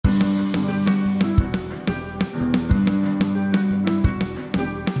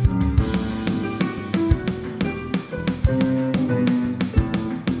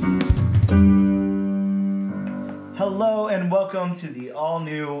welcome to the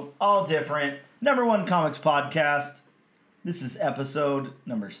all-new, all-different #1 Comics Podcast. This is episode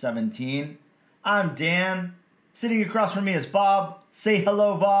number 17. I'm Dan. Sitting across from me is Bob. Say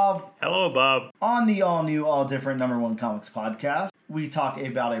hello, Bob. Hello, Bob. On the all-new, all-different #1 Comics Podcast, we talk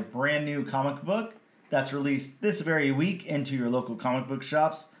about a brand new comic book that's released this very week into your local comic book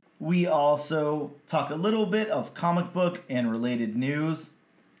shops. We also talk a little bit of comic book and related news,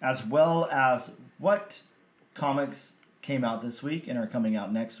 as well as what comics came out this week and are coming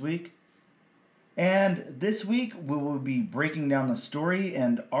out next week. And this week, we will be breaking down the story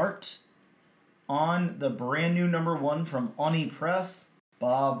and art on the brand new #1 from Oni Press.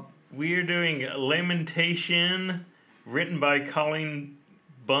 Bob. We're doing Lamentation, written by Cullen,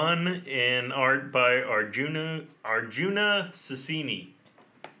 Bunn, and art by Arjuna Susini.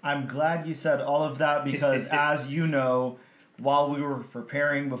 I'm glad you said all of that because, as you know, while we were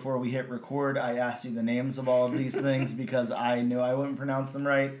preparing before we hit record, I asked you the names of all of these things because I knew I wouldn't pronounce them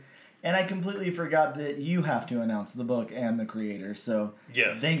right. And I completely forgot that you have to announce the book and the creator. So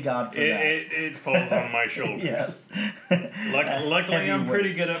yes. Thank God for that. It falls on my shoulders. Yes. Luckily, I'm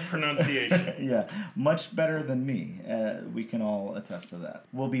pretty good at pronunciation. Yeah, much better than me. We can all attest to that.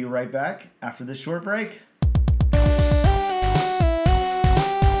 We'll be right back after this short break.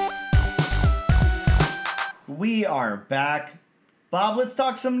 We are back. Bob, let's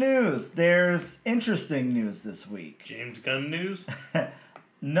talk some news. There's interesting news this week. James Gunn news?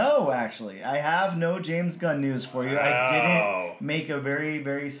 No, actually. I have no James Gunn news for you. I didn't make a very,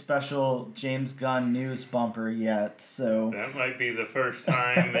 very special James Gunn news bumper yet, so... That might be the first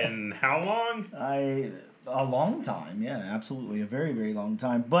time in how long? A long time, yeah, absolutely. A very, very long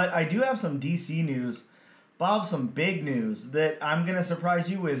time. But I do have some DC news. Bob, some big news that I'm going to surprise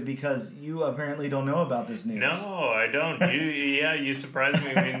you with because you apparently don't know about this news. No, I don't. You surprised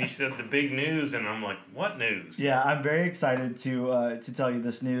me when you said the big news, and I'm like, what news? Yeah, I'm very excited to tell you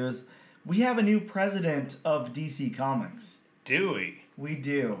this news. We have a new president of DC Comics. Do we? We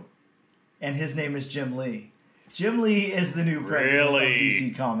do. And his name is Jim Lee. Jim Lee is the new president of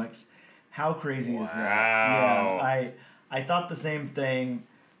DC Comics. How crazy is that? Yeah, I thought the same thing.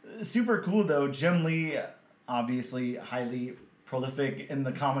 Super cool, though. Jim Lee... obviously highly prolific in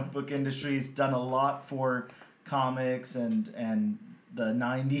the comic book industry. He's done a lot for comics and the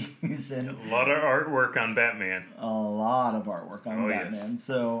 90s. And a lot of artwork on Batman. A lot of artwork on Batman. Yes.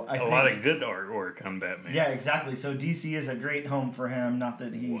 So I think a lot of good artwork on Batman. Yeah, exactly. So DC is a great home for him. Not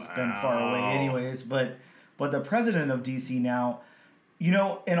that he's been far away anyways, but the president of DC now, you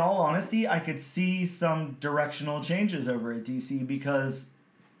know, in all honesty, I could see some directional changes over at DC because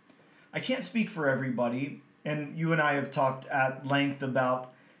I can't speak for everybody. And you and I have talked at length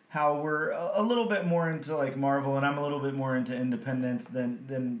about how we're a little bit more into like Marvel, and I'm a little bit more into independence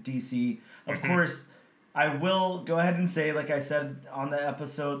than DC. Of course, I will go ahead and say, like I said on the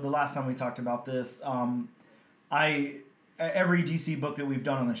episode, the last time we talked about this, every DC book that we've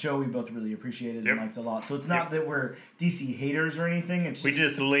done on the show, we both really appreciated and liked a lot. So it's not that we're DC haters or anything. It's we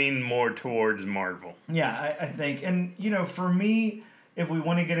just lean more towards Marvel. Yeah, I think. And, you know, for me... if we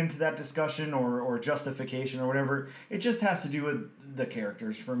want to get into that discussion or justification or whatever, it just has to do with the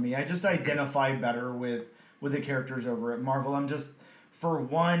characters for me. I just identify better with the characters over at Marvel. I'm just, for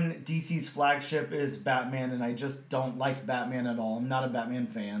one, DC's flagship is Batman, and I just don't like Batman at all. I'm not a Batman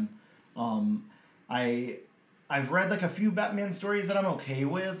fan. I've read like a few Batman stories that I'm okay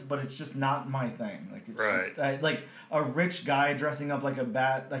with, but it's just not my thing. Like it's just like a rich guy dressing up like a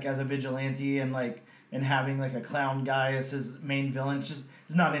bat, like as a vigilante, and having like a clown guy as his main villain,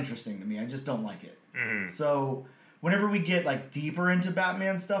 it's not interesting to me. I just don't like it. Mm-hmm. So whenever we get like deeper into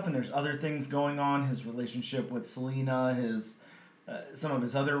Batman stuff and there's other things going on, his relationship with Selina, his some of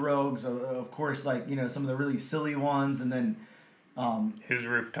his other rogues, of course, like, you know, some of the really silly ones, and then his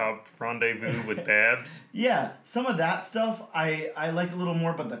rooftop rendezvous with Babs. Yeah, some of that stuff I like a little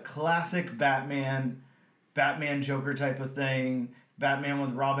more, but the classic Batman Joker type of thing, Batman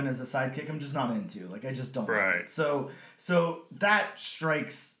with Robin as a sidekick, I'm just not into. Like, I just don't like it. So that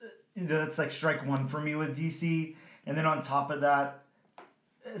that's like strike one for me with DC. And then on top of that,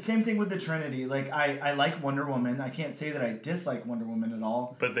 same thing with the Trinity. Like, I like Wonder Woman. I can't say that I dislike Wonder Woman at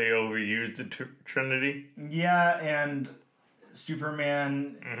all. But they overused the Trinity? Yeah, and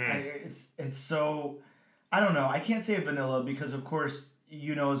Superman, it's so... I don't know. I can't say vanilla because, of course,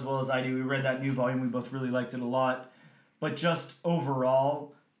 you know as well as I do, we read that new volume. We both really liked it a lot. But just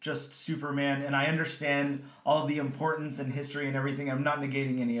overall, just Superman, and I understand all of the importance and history and everything. I'm not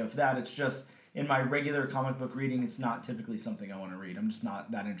negating any of that. It's just, in my regular comic book reading, it's not typically something I want to read. I'm just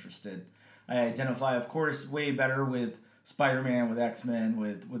not that interested. I identify, of course, way better with Spider-Man, with X-Men,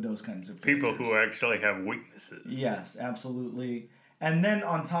 with those kinds of characters. People who actually have weaknesses. Yes, absolutely. And then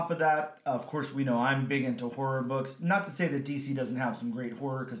on top of that, of course, we know I'm big into horror books. Not to say that DC doesn't have some great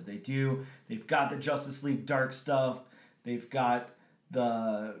horror, because they do. They've got the Justice League dark stuff. They've got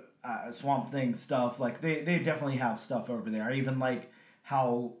the Swamp Thing stuff. Like, they definitely have stuff over there. I even like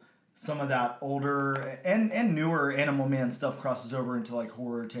how some of that older and newer Animal Man stuff crosses over into, like,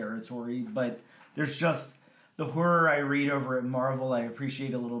 horror territory. But there's just the horror I read over at Marvel I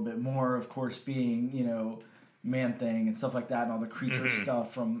appreciate a little bit more, of course, being, you know, Man-Thing and stuff like that, and all the creature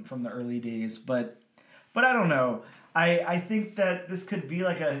stuff from the early days. But I don't know. I think that this could be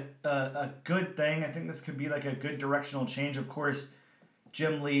like a good thing. I think this could be like a good directional change. Of course,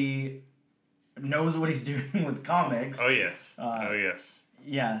 Jim Lee knows what he's doing with comics. Oh, yes.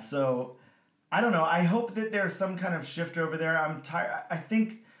 Yeah, so I don't know. I hope that there's some kind of shift over there. I'm tired. I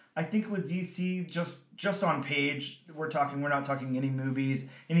think with DC, just on page, we're not talking any movies,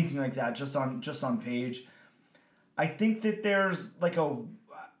 anything like that, just on page. I think that there's like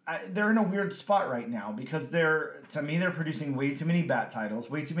they're in a weird spot right now, because they're producing way too many Bat titles,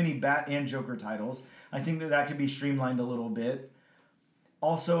 way too many Bat and Joker titles. I think that could be streamlined a little bit.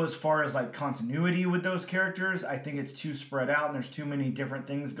 Also, as far as like continuity with those characters, I think it's too spread out and there's too many different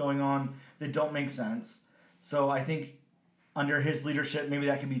things going on that don't make sense. So I think under his leadership, maybe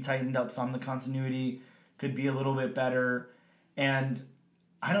that could be tightened up some. The continuity could be a little bit better. And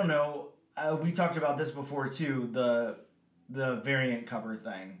I don't know, we talked about this before too, the variant cover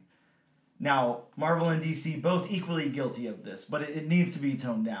thing. Now, Marvel and DC both equally guilty of this, but it needs to be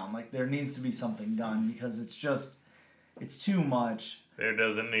toned down. Like, there needs to be something done, because it's too much. There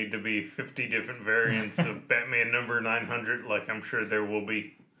doesn't need to be 50 different variants of Batman number 900, like I'm sure there will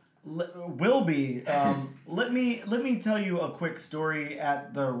be. Will be. Let me tell you a quick story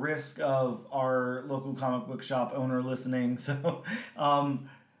at the risk of our local comic book shop owner listening. So,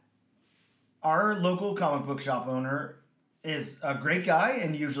 our local comic book shop owner is a great guy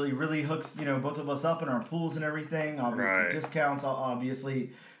and usually really hooks, you know, both of us up in our pools and everything. Obviously, discounts,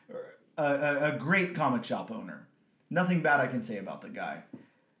 obviously. A great comic shop owner. Nothing bad I can say about the guy.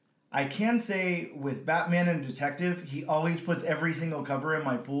 I can say with Batman and Detective, he always puts every single cover in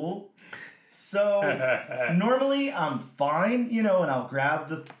my pool. So normally I'm fine, you know, and I'll grab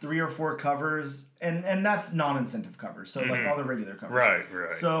the 3 or 4 covers, and that's non-incentive covers, so like all the regular covers.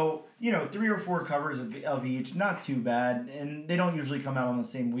 Right. So, you know, 3 or 4 covers of each, not too bad, and they don't usually come out on the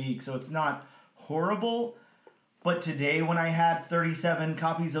same week, so it's not horrible. But today, when I had 37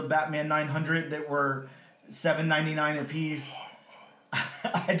 copies of Batman 900 that were $7.99 a piece,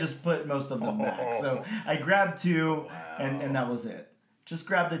 I just put most of them back. So I grabbed 2, and that was it. Just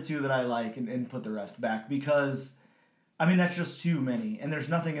grab the 2 that I like and put the rest back, because, I mean, that's just too many, and there's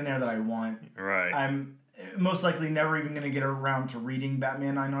nothing in there that I want. Right. I'm most likely never even going to get around to reading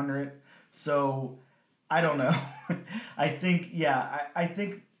Batman 900, so I don't know. I think,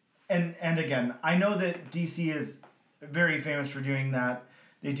 and again, I know that DC is very famous for doing that.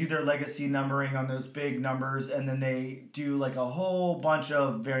 They do their legacy numbering on those big numbers, and then they do like a whole bunch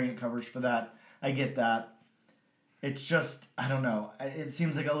of variant covers for that. I get that. It's just, I don't know. It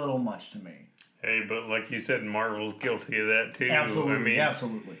seems like a little much to me. Hey, but like you said, Marvel's guilty of that too. Absolutely,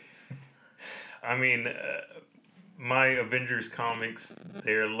 absolutely. I mean, my Avengers comics,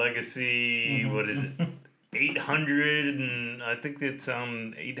 their legacy, what is it? 800, and I think it's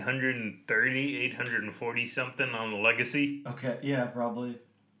 830, 840 something on the legacy. Okay, yeah, probably.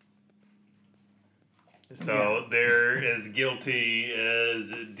 So they're as guilty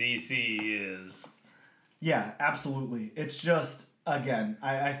as DC is. Yeah, absolutely. It's just, again,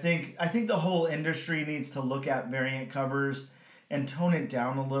 I think the whole industry needs to look at variant covers and tone it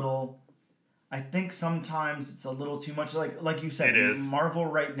down a little. I think sometimes it's a little too much. Like you said, it is. Marvel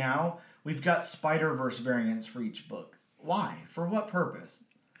right now, we've got Spider-Verse variants for each book. Why? For what purpose?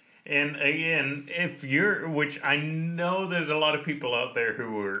 And again, which I know there's a lot of people out there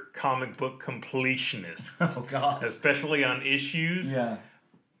who are comic book completionists. Oh, God. Especially on issues. Yeah.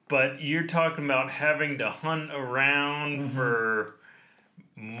 But you're talking about having to hunt around for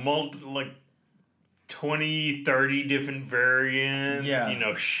 20, 30 different variants, you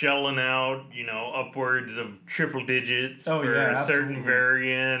know, shelling out, you know, upwards of triple digits for a certain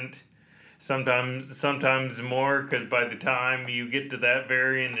variant. Sometimes more, because by the time you get to that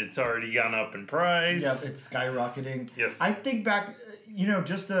variant, it's already gone up in price. Yeah, it's skyrocketing. Yes. I think back, you know,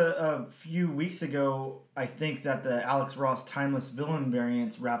 just a few weeks ago, I think that the Alex Ross Timeless Villain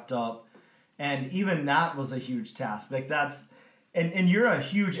variants wrapped up, and even that was a huge task. Like, that's... And you're a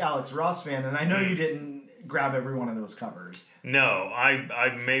huge Alex Ross fan, and I know you didn't grab every one of those covers. No,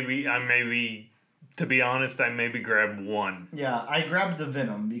 I maybe To be honest, I maybe grabbed one. Yeah, I grabbed the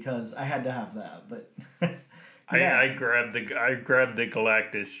Venom because I had to have that, but yeah. I grabbed the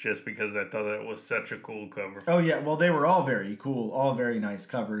Galactus just because I thought that was such a cool cover. Oh yeah, well they were all very cool, all very nice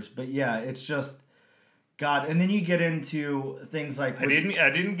covers, but yeah, it's just God, and then you get into things like I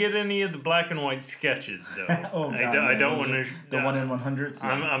didn't get any of the black and white sketches though. Oh God, I don't want to the 1 in 100s. Yeah.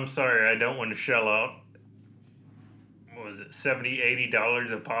 I'm sorry, I don't want to shell out. What was it,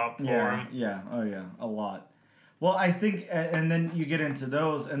 $70-$80 a pop for them? Yeah, oh yeah, a lot. Well, I think, and then you get into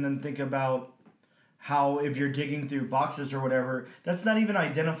those, and then think about how if you're digging through boxes or whatever, that's not even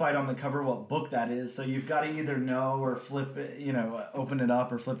identified on the cover what book that is. So you've got to either know or flip it, open it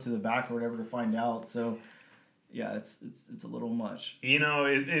up or flip to the back or whatever to find out. So yeah, it's a little much.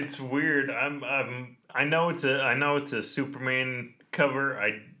 It's weird. I know it's a Superman cover.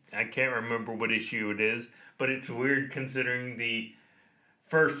 I can't remember what issue it is, but it's weird considering the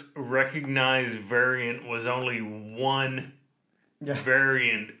first recognized variant was only one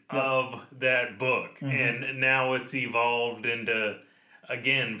variant of that book. Mm-hmm. And now it's evolved into,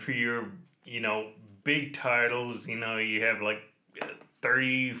 again, for your, big titles, you have like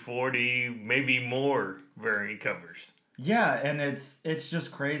 30, 40, maybe more variant covers. Yeah, and it's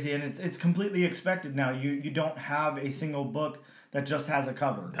just crazy, and it's completely expected now. You don't have a single book that just has a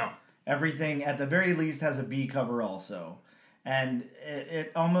cover. No. Everything, at the very least, has a B cover also. And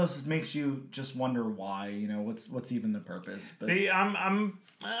it almost makes you just wonder why, what's even the purpose. But see, I'm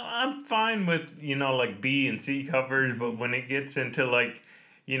fine with, like B and C covers, but when it gets into like,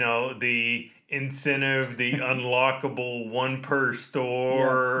 the incentive, the unlockable one per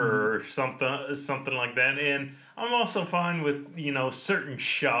store or something like that. And I'm also fine with, certain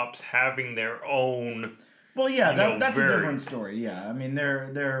shops having their own. Well, yeah, that's a different story. Yeah, I mean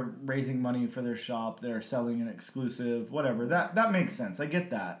they're raising money for their shop. They're selling an exclusive, whatever. That makes sense. I get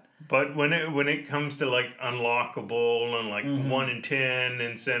that. But when it comes to like unlockable and like 1 in 10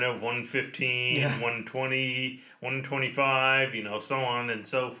 instead of 1 in 15, 1 in 20, 1 in 25, so on and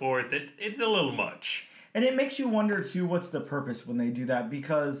so forth, it's a little much. And it makes you wonder too, what's the purpose when they do that?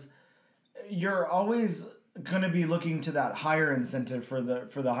 Because you're always going to be looking to that higher incentive for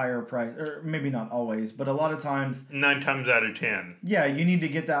the higher price, or maybe not always, but a lot of times 9 times out of 10. Yeah, you need to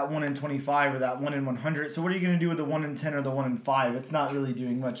get that 1 in 25 or that 1 in 100. So what are you going to do with the 1 in 10 or the 1 in 5? It's not really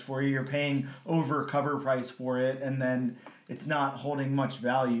doing much for you. You're paying over cover price for it, and then it's not holding much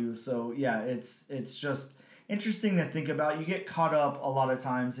value. So yeah, it's just interesting to think about. You get caught up a lot of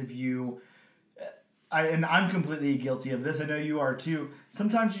times if you. And I'm completely guilty of this. I know you are too.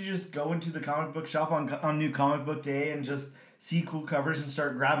 Sometimes you just go into the comic book shop on New Comic Book Day and just see cool covers and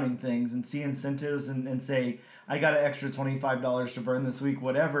start grabbing things and see incentives and say, I got an extra $25 to burn this week,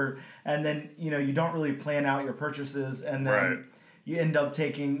 whatever. And then, you don't really plan out your purchases, and then you end up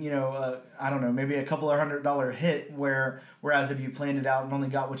taking, I don't know, maybe a couple of $100 hit, whereas if you planned it out and only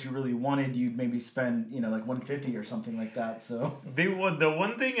got what you really wanted, you'd maybe spend, like $150 or something like that. So the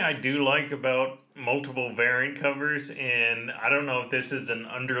one thing I do like about multiple variant covers, and I don't know if this is an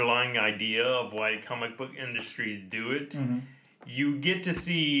underlying idea of why comic book industries do it, you get to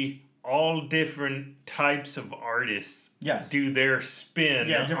see all different types of artists do their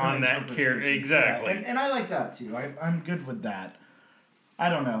spin on that character. Exactly. Yeah, and I like that too. I'm good with that. I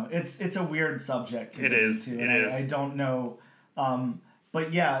don't know. It's a weird subject to it is. Into, it and is. I don't know.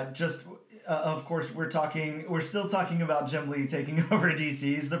 But yeah, just of course we're still talking about Jim Lee taking over DC.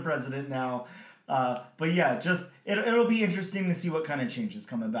 He's the president now. But yeah, just it'll be interesting to see what kind of changes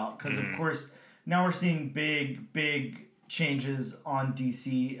come about, because of course now we're seeing big changes on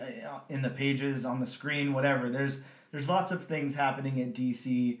DC in the pages, on the screen, whatever. There's lots of things happening at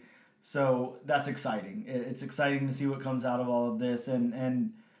DC. So that's exciting. It's exciting to see what comes out of all of this,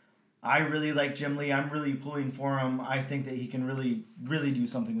 and I really like Jim Lee. I'm really pulling for him. I think that he can really, really do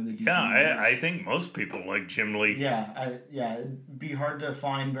something with the DC. Yeah, I think most people like Jim Lee. Yeah, it'd be hard to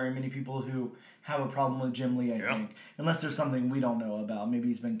find very many people who have a problem with Jim Lee, I think. Unless there's something we don't know about. Maybe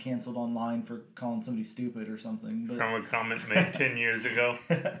he's been canceled online for calling somebody stupid or something. But from a comment made 10 years ago.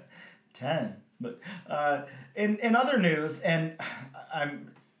 10. But in other news, and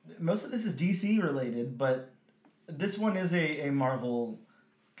most of this is DC related, but this one is a Marvel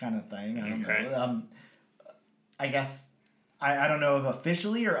kind of thing. I don't know. I guess I don't know if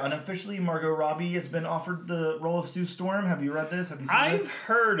officially or unofficially Margot Robbie has been offered the role of Sue Storm. Have you read this? Have you seen this? I've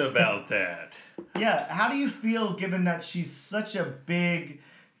heard about that. Yeah. How do you feel given that she's such a big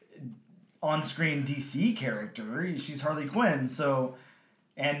on-screen DC character? She's Harley Quinn, so,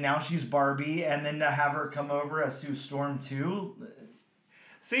 and now she's Barbie, and then to have her come over as Sue Storm too.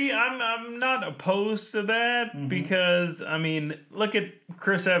 See, I'm not opposed to that because, I mean, look at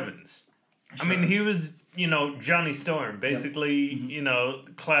Chris Evans. Sure. I mean, he was, Johnny Storm, basically,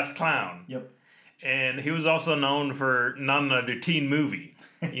 class clown. Yep. And he was also known for Not Another Teen Movie,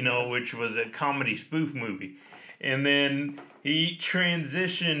 yes. which was a comedy spoof movie. And then he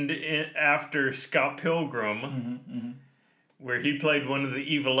transitioned after Scott Pilgrim, where he played one of the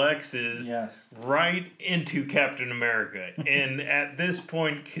evil exes, right into Captain America. And at this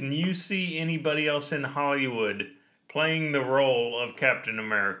point, can you see anybody else in Hollywood playing the role of Captain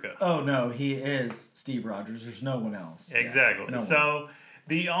America? Oh, no, he is Steve Rogers. There's no one else. Exactly. Yeah, so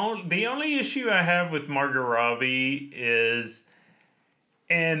the only issue I have with Margot Robbie is,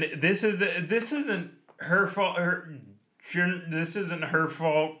 and this isn't her fault. This isn't her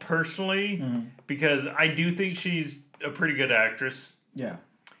fault personally, because I do think she's a pretty good actress. Yeah.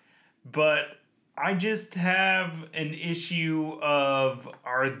 But I just have an issue of,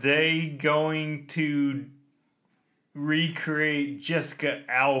 are they going to recreate Jessica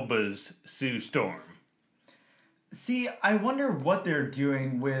Alba's Sue Storm? See, I wonder what they're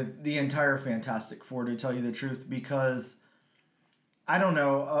doing with the entire Fantastic Four, to tell you the truth, because I don't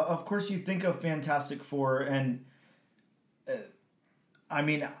know. Of course, you think of Fantastic Four, and I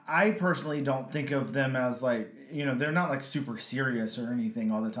mean, I personally don't think of them as like, they're not like super serious or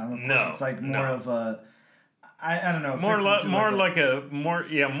anything all the time. Of course, it's like more of a, I don't know, more like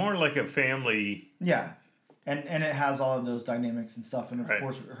a family. Yeah. And it has all of those dynamics and stuff, and of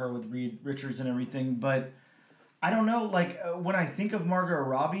course her with Reed Richards and everything. But I don't know, like when I think of Margot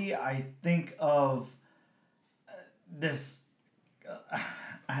Robbie, I think of this.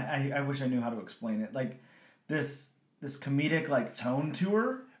 I wish I knew how to explain it. Like this comedic like tone to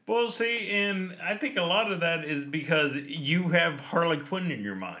her. Well, see, and I think a lot of that is because you have Harley Quinn in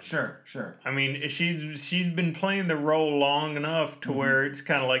your mind. Sure. I mean, she's been playing the role long enough to where it's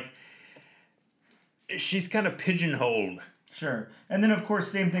kind of like, she's kind of pigeonholed. Sure. And then, of course,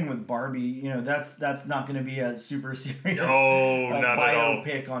 same thing with Barbie. That's not going to be a super serious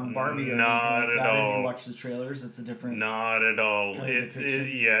biopic on Barbie or not anything like at that. all. If you watch the trailers, it's a different. Not at all.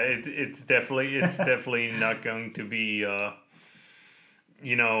 It's definitely not going to be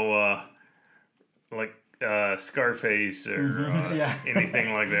like Scarface or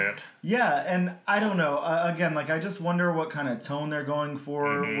anything like that. Yeah, and I don't know. Again, like I just wonder what kind of tone they're going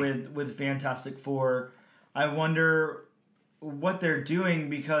for with Fantastic Four. I wonder what they're doing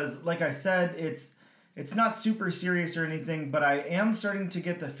because, like I said, it's not super serious or anything, but I am starting to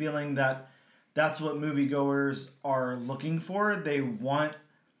get the feeling that that's what moviegoers are looking for. They want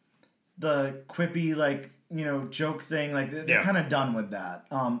the quippy, like, joke thing. Like they're kind of done with that.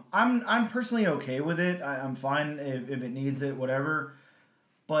 I'm personally okay with it. I'm fine if it needs it, whatever.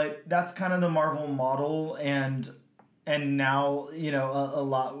 But that's kind of the Marvel model, and now a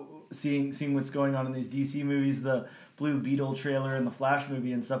lot seeing what's going on in these DC movies, the Blue Beetle trailer and the Flash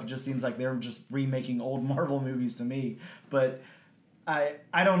movie and stuff. It just seems like they're just remaking old Marvel movies to me. But I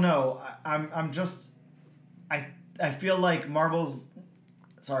don't know. I feel like Marvel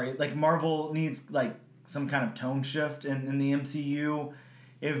needs like some kind of tone shift in the MCU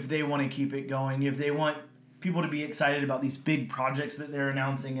if they want to keep it going, if they want people to be excited about these big projects that they're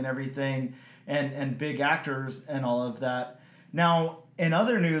announcing and everything, and big actors and all of that. Now, in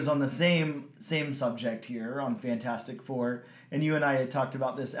other news on the same subject here on Fantastic Four, and you and I had talked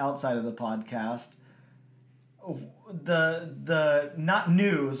about this outside of the podcast, the not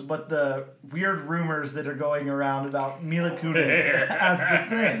news, but the weird rumors that are going around about Mila Kunis as the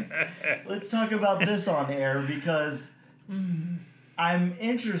Thing. Let's talk about this on air because I'm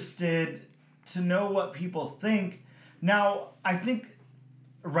interested to know what people think. Now, I think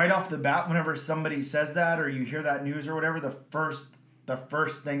right off the bat, whenever somebody says that or you hear that news or whatever, the first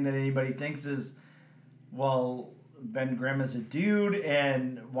thing that anybody thinks is, well, Ben Grimm is a dude,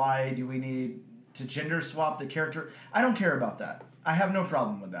 and why do we need to gender swap the character? I don't care about that. I have no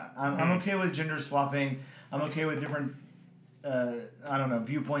problem with that. I'm okay with gender swapping. I'm okay with different,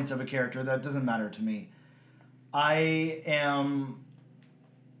 viewpoints of a character. That doesn't matter to me. I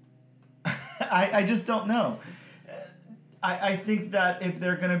just don't know. I think that if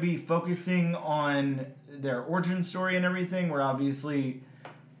they're going to be focusing on their origin story and everything, where obviously,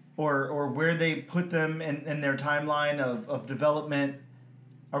 or where they put them in their timeline of development,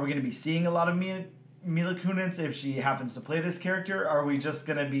 are we going to be seeing a lot of Mila Kunis if she happens to play this character? Are we just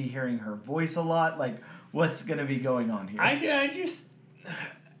going to be hearing her voice a lot? Like, what's going to be going on here? I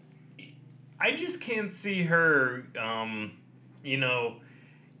just can't see her,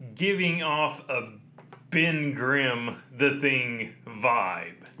 giving off a Ben Grimm the Thing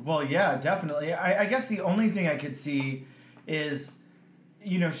vibe. Well, yeah, definitely. I guess the only thing I could see is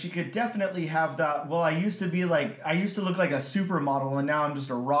she could definitely have that. Well, I used to look like a supermodel, and now I'm just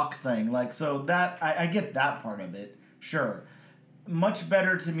a rock thing. Like, so that I get that part of it. Sure, much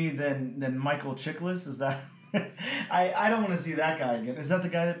better to me than Michael Chiklis. Is that? I don't want to see that guy again. Is that the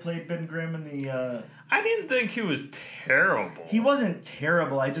guy that played Ben Grimm in the? I didn't think he was terrible. He wasn't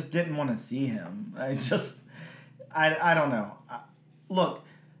terrible. I just didn't want to see him. I don't know. Look,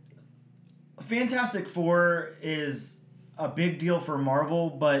 Fantastic Four is a big deal for Marvel,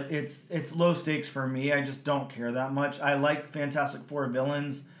 but it's low stakes for me. I just don't care that much. I like Fantastic Four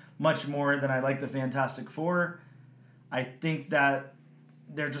villains much more than I like the Fantastic Four. I think that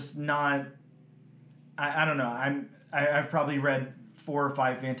they're just not. I don't know. I've probably read 4 or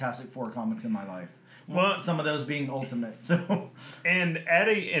 5 Fantastic Four comics in my life. Well, some of those being Ultimate. So, and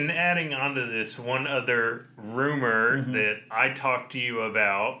adding onto this, one other rumor that I talked to you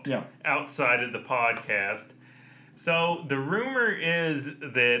about outside of the podcast. So the rumor is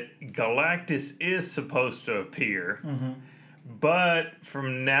that Galactus is supposed to appear, but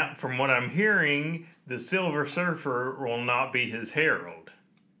from what I'm hearing, the Silver Surfer will not be his herald.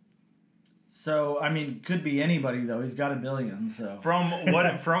 So I mean, could be anybody though. He's got $1 billion. So from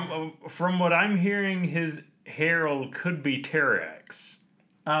what I'm hearing, his herald could be Terrax.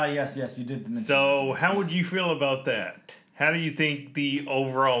 Yes, you did mention So how would you feel about that? How do you think the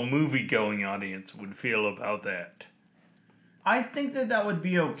overall movie-going audience would feel about that? I think that would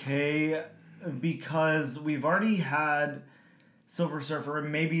be okay because we've already had Silver Surfer,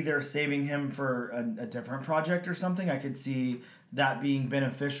 and maybe they're saving him for a different project or something. I could see that being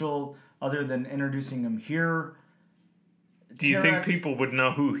beneficial other than introducing him here. Do you think people would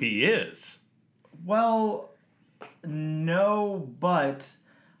know who he is? Well, no, but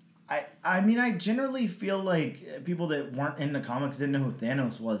I mean, I generally feel like people that weren't into comics didn't know who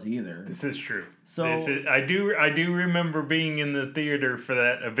Thanos was either. This is true. So I do remember being in the theater for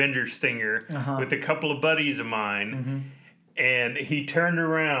that Avengers stinger with a couple of buddies of mine, and he turned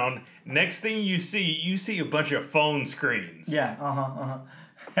around. Next thing you see a bunch of phone screens. Yeah.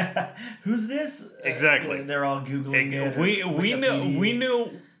 Who's this? Exactly. They're all Googling it.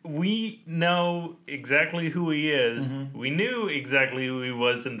 We know exactly who he is. We knew exactly who he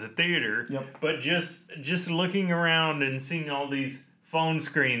was in the theater. Yep. But just looking around and seeing all these phone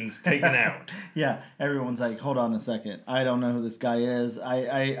screens taken out. Yeah, everyone's like, hold on a second. I don't know who this guy is.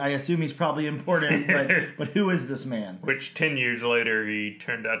 I assume he's probably important, but who is this man? Which 10 years later, he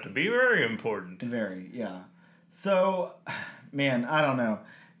turned out to be very important. Very, yeah. So, man, I don't know.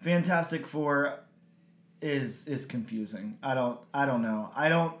 Fantastic Four is confusing. I don't know. I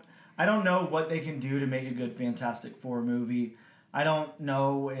don't know what they can do to make a good Fantastic Four movie. I don't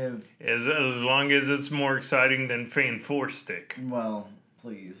know if as long as it's more exciting than Fan Four Stick. Well,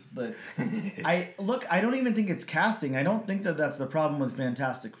 please, but I don't even think it's casting. I don't think that's the problem with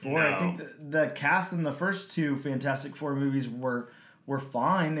Fantastic Four. No. I think the cast in the first 2 Fantastic Four movies were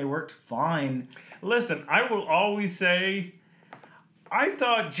fine. They worked fine. Listen, I will always say, I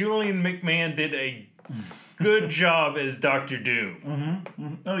thought Julian McMahon did a good job as Dr.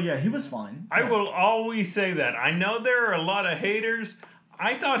 Doom. Oh, yeah, he was fine. I will always say that. I know there are a lot of haters.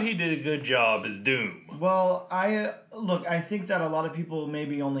 I thought he did a good job as Doom. Well, I think that a lot of people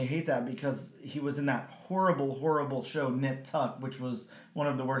maybe only hate that because he was in that horrible, horrible show, Nip Tuck, which was one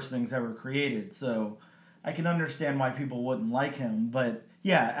of the worst things ever created. So I can understand why people wouldn't like him. But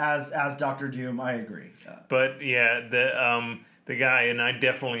yeah, as Dr. Doom, I agree. But yeah, the guy, and I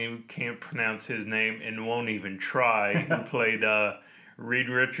definitely can't pronounce his name and won't even try, who played Reed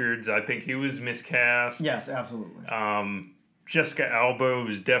Richards, I think he was miscast. Yes, absolutely. Jessica Alba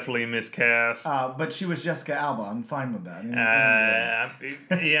was definitely miscast. But she was Jessica Alba. I'm fine with that.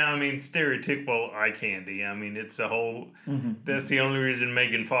 Yeah, I mean, stereotypical eye candy. I mean, it's a whole... That's the only reason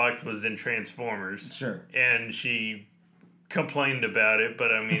Megan Fox was in Transformers. Sure. And she complained about it,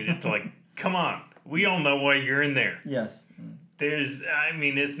 but I mean, it's like, come on. We all know why you're in there. Yes.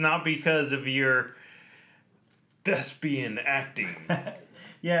 It's not because of your thespian acting.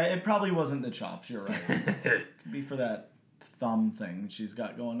 Yeah, it probably wasn't the chops, you're right. Could be for that thumb thing she's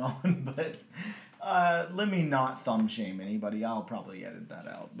got going on, but let me not thumb shame anybody. I'll probably edit that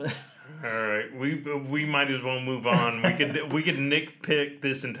out. But all right, we might as well move on. We could nitpick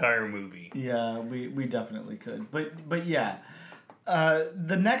this entire movie. Yeah, we definitely could. But yeah.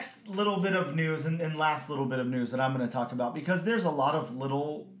 The next little bit of news and last little bit of news that I'm going to talk about, because there's a lot of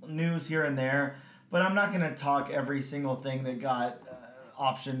little news here and there, but I'm not going to talk every single thing that got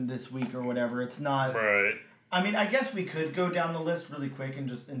optioned this week or whatever. It's not... Right. I mean, I guess we could go down the list really quick and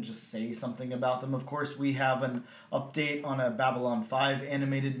just say something about them. Of course, we have an update on a Babylon 5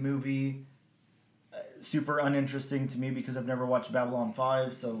 animated movie. super uninteresting to me because I've never watched Babylon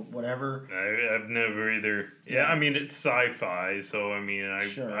 5, so whatever. I've never either. Yeah, I mean, it's sci-fi, so I mean,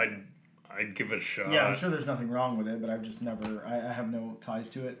 I'd give it a shot. Yeah, I'm sure there's nothing wrong with it, but I've just never, I have no ties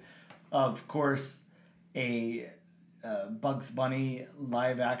to it. Of course, a Bugs Bunny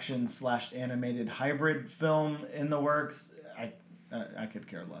live-action / animated hybrid film in the works. I could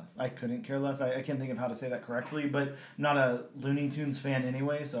care less. I couldn't care less. I can't think of how to say that correctly, but I'm not a Looney Tunes fan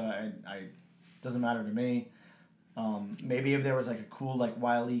anyway, so I doesn't matter to me. Maybe if there was like a cool like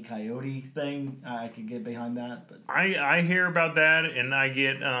Wile E. Coyote thing, I could get behind that. But I hear about that, and I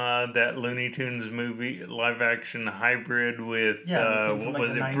get that Looney Tunes movie live action hybrid with what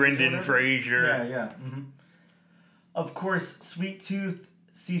was it, Brendan Fraser. Yeah. Mm-hmm. Of course, Sweet Tooth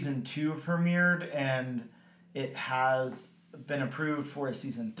season 2 premiered, and it has been approved for a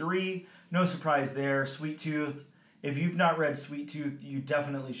season 3. No surprise there. Sweet Tooth. If you've not read Sweet Tooth, you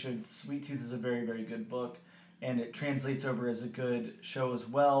definitely should. Sweet Tooth is a very, very good book, and it translates over as a good show as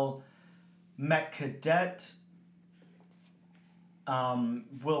well. Mech Cadet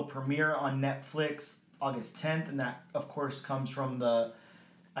will premiere on Netflix August 10th, and that, of course, comes from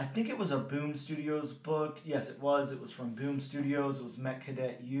I think it was a Boom Studios book. Yes, it was. It was from Boom Studios. It was Mech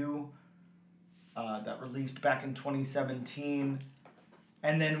Cadet U that released back in 2017.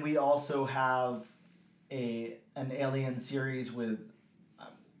 And then we also have an Alien series with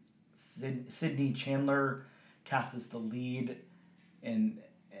Sydney Chandler cast as the lead in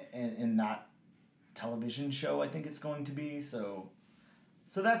that television show. I think it's going to be so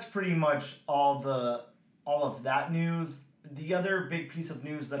that's pretty much all of that news. The other big piece of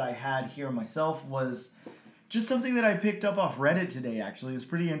news that I had here myself was just something that I picked up off Reddit today. Actually, it was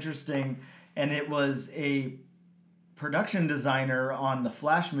pretty interesting, and it was a production designer on the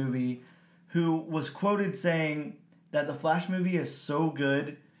Flash movie who was quoted saying that the Flash movie is so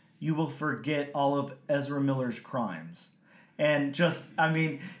good, you will forget all of Ezra Miller's crimes. And just, I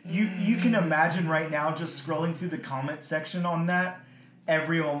mean, you can imagine right now just scrolling through the comment section on that,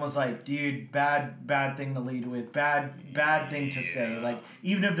 everyone was like, dude, bad thing to lead with, bad thing to say. Like,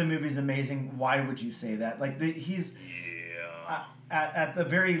 even if the movie's amazing, why would you say that? Like, he's at the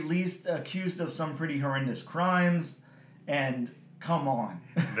very least accused of some pretty horrendous crimes, and come on.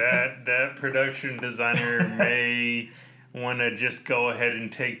 that production designer may want to just go ahead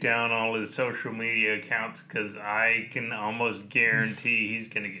and take down all his social media accounts, because I can almost guarantee he's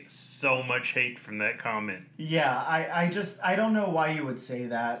going to get so much hate from that comment. Yeah, I don't know why you would say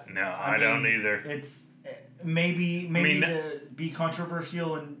that. No, I don't either. It's maybe to be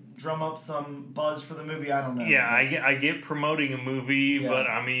controversial and drum up some buzz for the movie. I don't know. Yeah, I get promoting a movie, but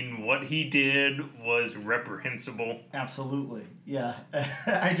I mean, what he did was reprehensible. Absolutely. Yeah.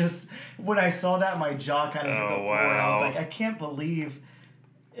 When I saw that, my jaw kind of hit the floor, and I was like, I can't believe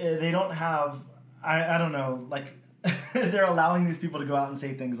they don't have, I don't know, like, they're allowing these people to go out and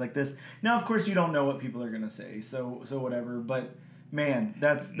say things like this. Now, of course, you don't know what people are going to say, so whatever, but man,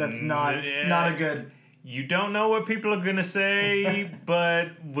 that's not a good... You don't know what people are going to say, but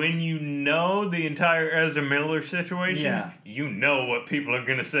when you know the entire Ezra Miller situation, you know what people are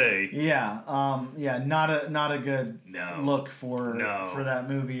going to say. Yeah, not a good look for that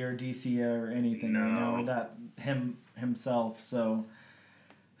movie or DC or anything. No. Or that himself. So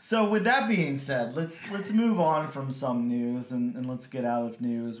with that being said, let's move on from some news and let's get out of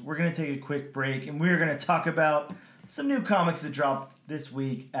news. We're going to take a quick break, and we're going to talk about some new comics that dropped this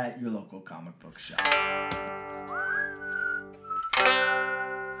week at your local comic book shop.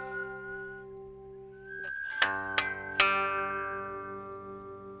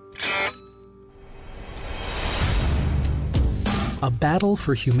 A battle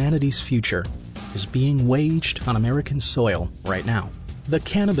for humanity's future is being waged on American soil right now. The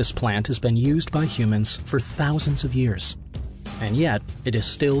cannabis plant has been used by humans for thousands of years, and yet it is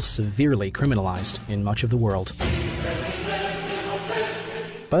still severely criminalized in much of the world.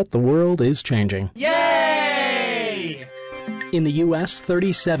 But the world is changing. Yay! In the U.S.,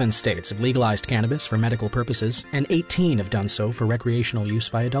 37 states have legalized cannabis for medical purposes, and 18 have done so for recreational use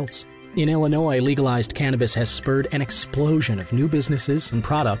by adults. In Illinois, legalized cannabis has spurred an explosion of new businesses and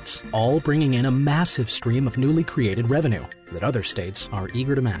products, all bringing in a massive stream of newly created revenue that other states are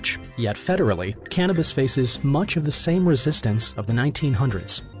eager to match. Yet federally, cannabis faces much of the same resistance of the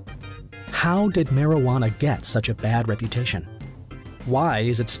 1900s. How did marijuana get such a bad reputation? Why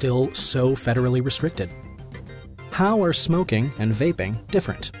is it still so federally restricted? How are smoking and vaping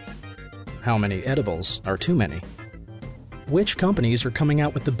different? How many edibles are too many? Which companies are coming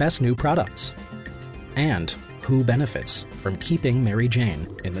out with the best new products? And who benefits from keeping Mary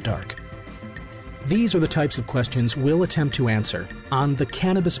Jane in the dark? These are the types of questions we'll attempt to answer on the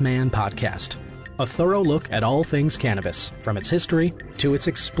Cannabis Man podcast, A thorough look at all things cannabis, from its history to its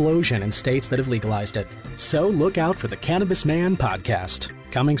explosion in states that have legalized it. So look out for the Cannabis Man podcast,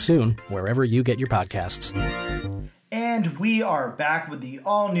 coming soon wherever you get your podcasts. And we are back with the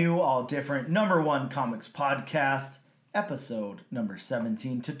all-new, all-different #1 Comics Podcast, episode number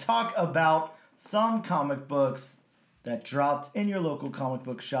 17, to talk about some comic books that dropped in your local comic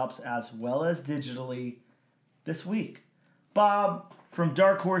book shops as well as digitally this week. Bob, from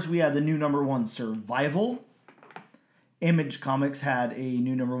Dark Horse, we had the new #1 Survival. Image Comics had a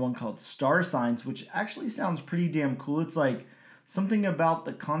new #1 called Star Signs, which actually sounds pretty damn cool. It's like something about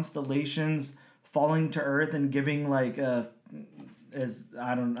the constellations falling to Earth and giving like I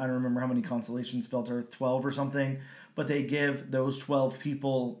don't remember how many constellations fell to Earth, 12 or something, but they give those 12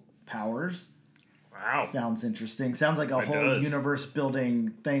 people powers. Wow. Sounds interesting. Sounds like a whole universe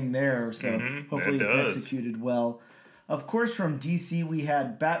building thing there, so hopefully it's executed well. Of course, from DC, we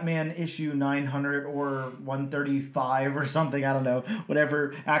had Batman issue 900 or 135 or something. I don't know,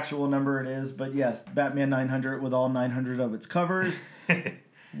 whatever actual number it is. But yes, Batman 900 with all 900 of its covers.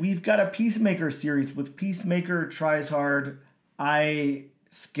 We've got a Peacemaker series with Peacemaker Tries Hard. I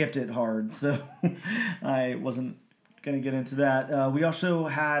skipped it hard, so I wasn't going to get into that. We also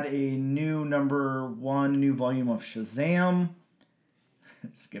had a new #1, new volume of Shazam.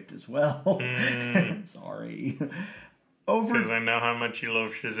 Skipped as well. Sorry. Because I know how much you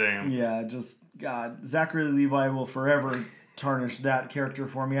love Shazam. Yeah, just, God, Zachary Levi will forever tarnish that character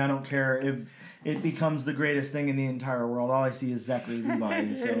for me. I don't care if it becomes the greatest thing in the entire world. All I see is Zachary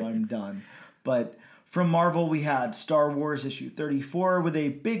Levi, so I'm done. But from Marvel, we had Star Wars issue 34 with a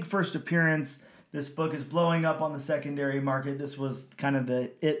big first appearance. This book is blowing up on the secondary market. This was kind of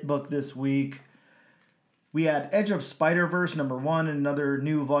the it book this week. We had Edge of Spider-Verse #1, another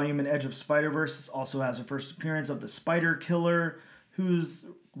new volume in Edge of Spider-Verse. This also has a first appearance of the Spider Killer, who's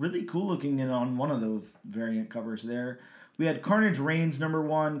really cool looking in on one of those variant covers there. We had Carnage Reigns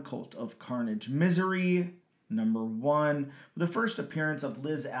 #1, Cult of Carnage Misery #1, with the first appearance of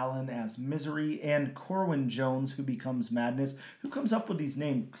Liz Allen as Misery and Corwin Jones, who becomes Madness. Who comes up with these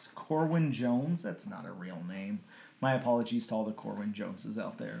names? Corwin Jones? That's not a real name. My apologies to all the Corwin Joneses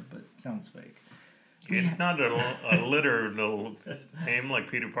out there, but it sounds fake. It's not a literal name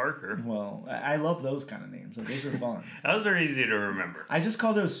like Peter Parker. Well, I love those kind of names. Those are fun. Those are easy to remember. I just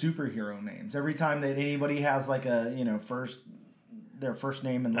call those superhero names. Every time that anybody has like a, their first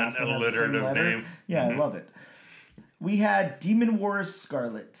name and last name has the same letter. Name. Yeah, I love it. We had Demon Wars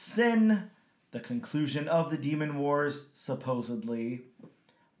Scarlet Sin, the conclusion of the Demon Wars, supposedly.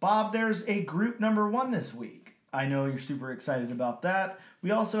 Bob, there's a group #1 this week. I know you're super excited about that.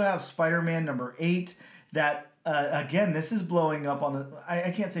 We also have Spider-Man #8 that, again, this is blowing up on the...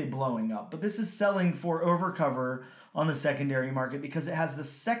 I can't say blowing up, but this is selling for overcover on the secondary market because it has the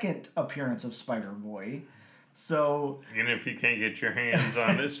second appearance of Spider-Boy. So... And if you can't get your hands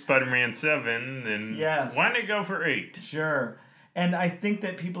on Spider-Man 7, then why not go for 8? Sure. And I think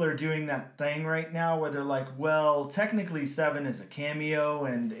that people are doing that thing right now where they're like, well, technically 7 is a cameo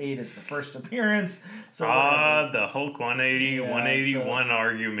and 8 is the first appearance. So the Hulk 181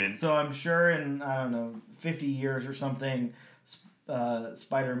 argument. So I'm sure in, 50 years or something,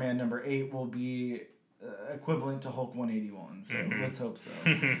 Spider-Man #8 will be equivalent to Hulk 181. So let's hope so.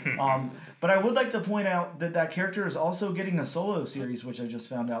 But I would like to point out that character is also getting a solo series, which I just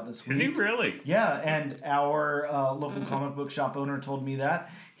found out this week. Is he really? Yeah, and our local comic book shop owner told me that.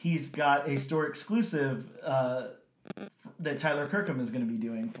 He's got a store exclusive that Tyler Kirkham is going to be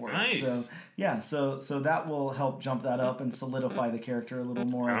doing for it. Nice. So, yeah, so that will help jump that up and solidify the character a little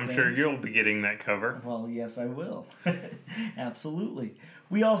more. I'm sure you'll be getting that cover. Well, yes, I will. Absolutely.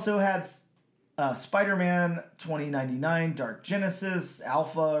 We also had... Spider-Man 2099, Dark Genesis,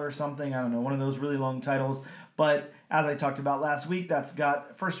 Alpha or something. I don't know, one of those really long titles. But as I talked about last week, that's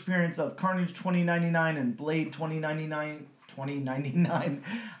got first appearance of Carnage 2099 and Blade 2099.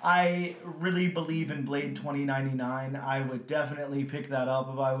 I really believe in Blade 2099. I would definitely pick that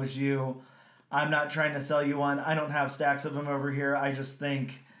up if I was you. I'm not trying to sell you one. I don't have stacks of them over here. I just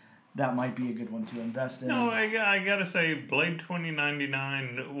think... that might be a good one to invest in. No, I gotta say, Blade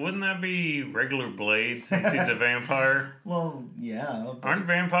 2099, wouldn't that be regular Blade since he's a vampire? Well, yeah. Aren't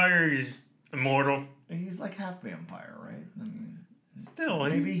vampires immortal? He's like half vampire, right? I mean, still,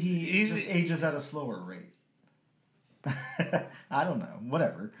 maybe he just ages at a slower rate. I don't know.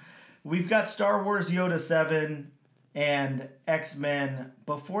 Whatever. We've got Star Wars Yoda 7 and X-Men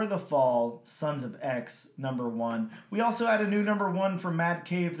Before the Fall, Sons of X, #1. We also had a new #1 from Mad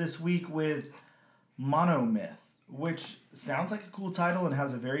Cave this week with Monomyth, which sounds like a cool title and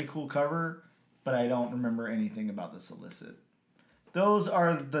has a very cool cover, but I don't remember anything about the solicit. those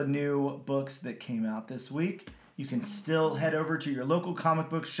are the new books that came out this week. You can still head over to your local comic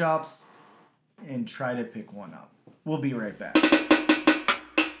book shops and try to pick one up. We'll be right back. Pick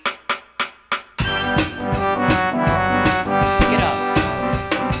it up.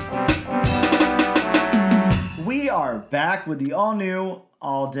 We are back with the all-new,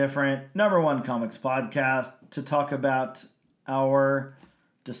 all-different #1 comics podcast to talk about our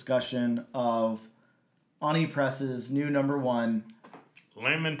discussion of Ani Press's new #1,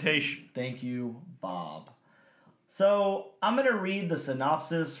 Lamentation. Thank you, Bob. So I'm going to read the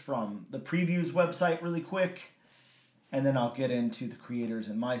synopsis from the previews website really quick, and then I'll get into the creators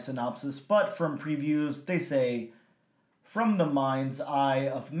and my synopsis. But from previews, they say, from the mind's eye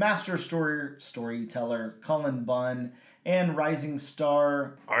of master storyteller Cullen Bunn and rising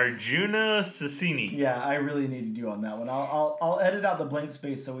star Arjuna Susini. Yeah, I really needed you on that one. I'll edit out the blank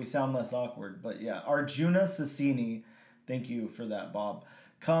space so we sound less awkward. But yeah, Arjuna Susini, thank you for that, Bob,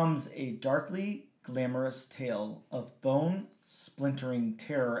 comes a darkly glamorous tale of bone-splintering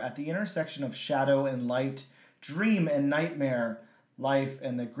terror at the intersection of shadow and light, dream and nightmare, life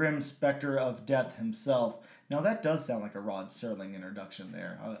and the grim specter of death himself. Now that does sound like a Rod Serling introduction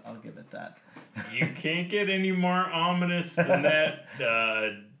there. I'll give it that. You can't get any more ominous than that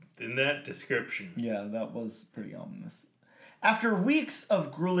description. Yeah, that was pretty ominous. After weeks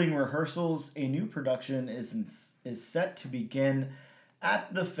of grueling rehearsals, a new production is set to begin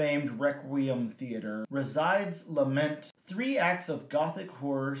at the famed Requiem Theater. Resides Lament, 3 acts of gothic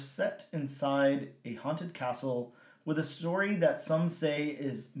horror set inside a haunted castle with a story that some say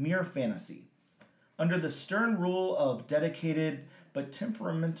is mere fantasy. Under the stern rule of dedicated but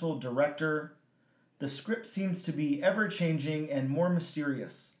temperamental director, the script seems to be ever-changing and more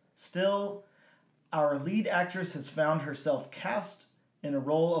mysterious. Still, our lead actress has found herself cast in a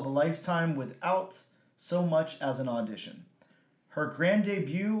role of a lifetime without so much as an audition. Her grand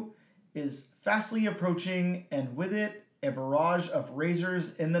debut is fastly approaching, and with it, a barrage of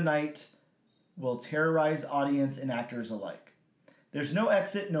razors in the night will terrorize audience and actors alike. There's no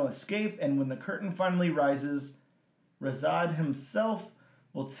exit, no escape, and when the curtain finally rises, Razad himself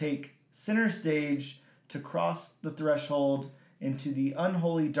will take center stage to cross the threshold into the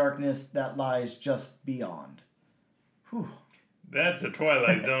unholy darkness that lies just beyond. Whew. That's a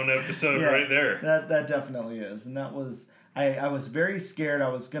Twilight Zone episode right there. That definitely is. And that was... I was very scared I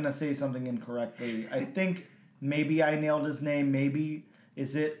was going to say something incorrectly. I think maybe I nailed his name. Maybe.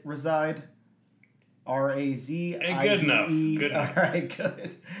 Is it Razide? R-A-Z-I-D-E. Good enough. Good enough. All right,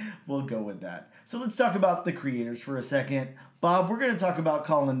 good. We'll go with that. So let's talk about the creators for a second. Bob, we're going to talk about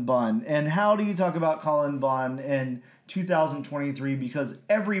Cullen Bunn. And how do you talk about Cullen Bunn in 2023? Because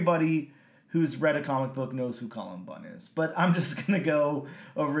everybody who's read a comic book knows who Cullen Bunn is. But I'm just going to go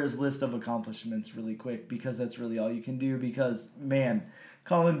over his list of accomplishments really quick because that's really all you can do. Because, man,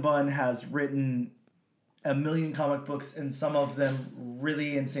 Cullen Bunn has written a million comic books, and some of them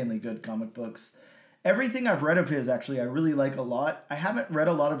really insanely good comic books. Everything I've read of his, actually, I really like a lot. I haven't read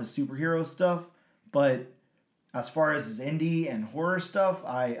a lot of his superhero stuff, but as far as his indie and horror stuff,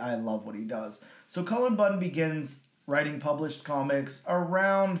 I love what he does. So Cullen Bunn begins writing published comics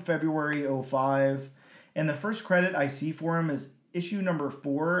around February 2005, and the first credit I see for him is issue number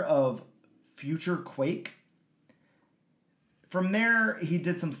 4 of Future Quake. From there, he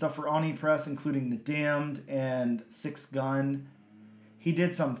did some stuff for Ani Press, including The Damned and Six Gun. He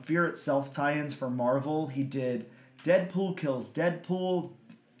did some Fear Itself tie-ins for Marvel. He did Deadpool Kills Deadpool,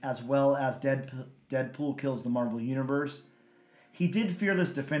 as well as Deadpool Kills the Marvel Universe. He did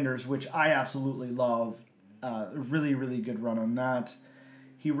Fearless Defenders, which I absolutely love. Really, really good run on that.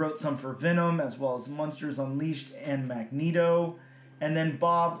 He wrote some for Venom, as well as Monsters Unleashed and Magneto. And then,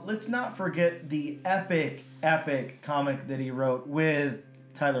 Bob, let's not forget the epic comic that he wrote with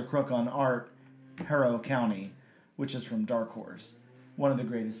Tyler Crook on art, Harrow County, which is from Dark Horse. One of the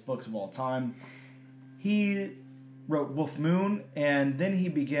greatest books of all time. He wrote Wolf Moon, and then he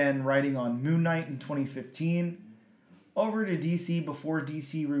began writing on Moon Knight in 2015. Over to DC before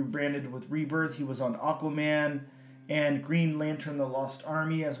DC rebranded with Rebirth, he was on Aquaman and Green Lantern The Lost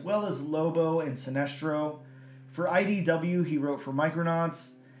Army, as well as Lobo and Sinestro. For IDW, he wrote for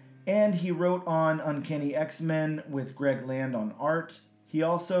Micronauts, and he wrote on Uncanny X-Men with Greg Land on art. He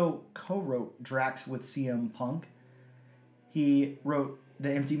also co-wrote Drax with CM Punk. He wrote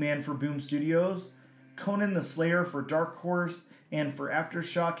The Empty Man for Boom Studios, Conan the Slayer for Dark Horse, and for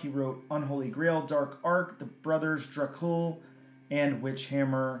Aftershock, he wrote Unholy Grail, Dark Ark, The Brothers Dracul, and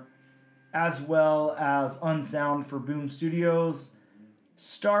Witchhammer, as well as Unsound for Boom Studios,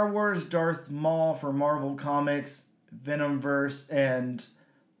 Star Wars Darth Maul for Marvel Comics, Venomverse, and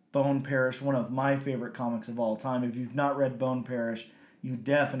Bone Parish, one of my favorite comics of all time. If you've not read Bone Parish, you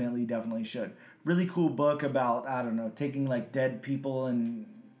definitely should. Really cool book about, I don't know, taking like dead people and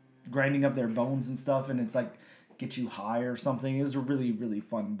grinding up their bones and stuff, and it's like get you high or something. It was a really, really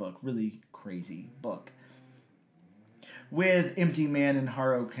fun book. Really crazy book. With Empty Man in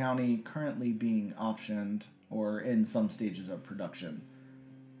Harrow County currently being optioned or in some stages of production.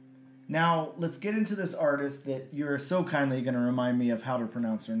 Now, let's get into this artist that you're so kindly going to remind me of how to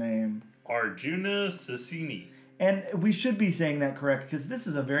pronounce her name. Arjuna Susini. And we should be saying that correct because this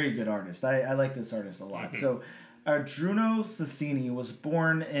is a very good artist. I like this artist a lot. So, Arjuna Susini was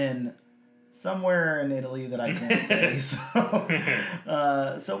born in somewhere in Italy that I can't say.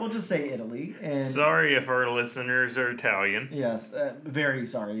 So we'll just say Italy. And sorry if our listeners are Italian. Yes, very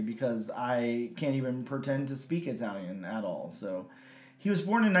sorry because I can't even pretend to speak Italian at all. So he was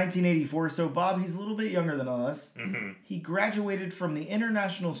born in 1984. So Bob, he's a little bit younger than us. Mm-hmm. He graduated from the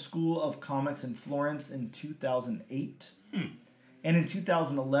International School of Comics in Florence in 2008. And in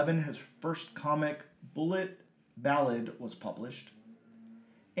 2011, his first comic, Bullet Ballad, was published.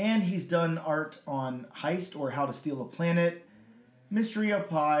 And he's done art on Heist or How to Steal a Planet, Mystery of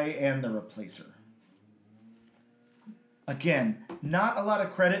Pi, and The Replacer. Again, not a lot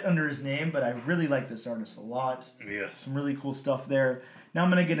of credit under his name, but I really like this artist a lot. Yes. Some really cool stuff there. Now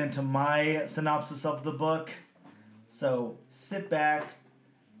I'm going to get into my synopsis of the book. So sit back,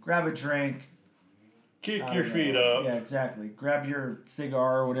 grab a drink. Kick your feet up. Yeah, exactly. Grab your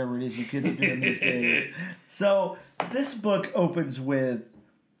cigar or whatever it is you kids are doing these days. So this book opens with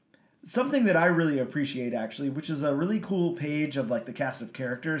something that I really appreciate, actually, which is a really cool page of like the cast of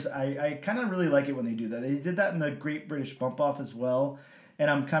characters. I kind of really like it when they do that. They did that in the Great British Bump Off as well, and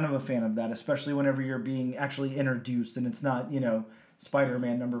I'm kind of a fan of that, especially whenever you're being actually introduced and it's not,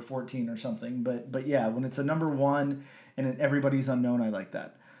 Spider-Man number 14 or something. But yeah, when it's a number 1 and everybody's unknown, I like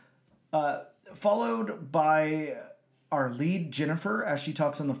that. Followed by our lead, Jennifer, as she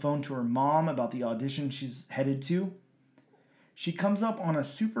talks on the phone to her mom about the audition she's headed to. She comes up on a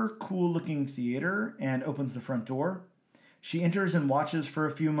super cool-looking theater and opens the front door. She enters and watches for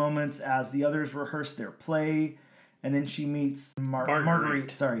a few moments as the others rehearse their play, and then she meets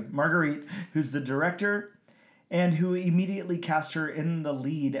Marguerite, who's the director, and who immediately cast her in the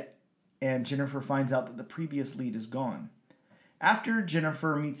lead, and Jennifer finds out that the previous lead is gone. After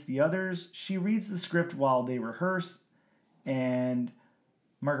Jennifer meets the others, she reads the script while they rehearse, and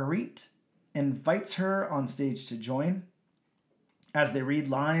Marguerite invites her on stage to join as they read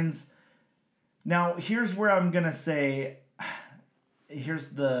lines. Now, here's where I'm going to say, here's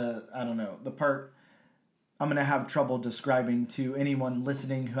the part I'm going to have trouble describing to anyone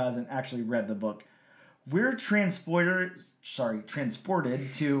listening who hasn't actually read the book. We're transported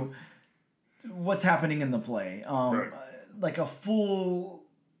to what's happening in the play. Right. Like a full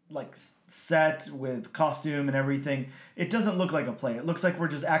set with costume and everything. It doesn't look like a play. It looks like we're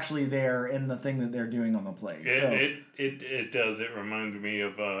just actually there in the thing that they're doing on the play. It does. It reminds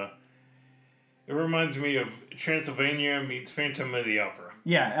me of Transylvania meets Phantom of the Opera.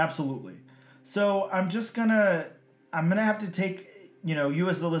 Yeah, absolutely. So I'm gonna have to take you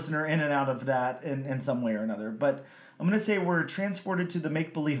as the listener in and out of that in some way or another. But I'm gonna say we're transported to the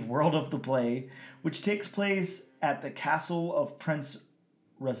make-believe world of the play, which takes place at the castle of Prince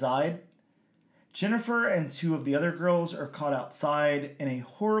Razide. Jennifer and 2 of the other girls are caught outside in a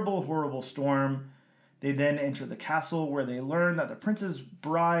horrible, horrible storm. They then enter the castle where they learn that the prince's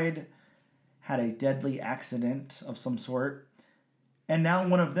bride had a deadly accident of some sort, and now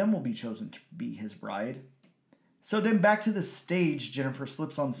one of them will be chosen to be his bride. So then back to the stage, Jennifer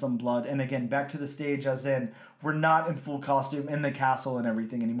slips on some blood, and again, back to the stage as in we're not in full costume in the castle and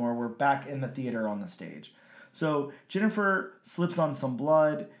everything anymore. We're back in the theater on the stage. So Jennifer slips on some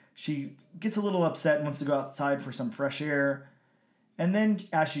blood. She gets a little upset and wants to go outside for some fresh air. And then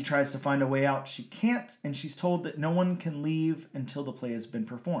as she tries to find a way out, she can't, and she's told that no one can leave until the play has been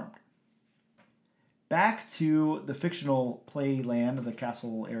performed. Back to the fictional play land of the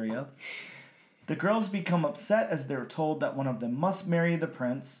castle area. The girls become upset as they're told that one of them must marry the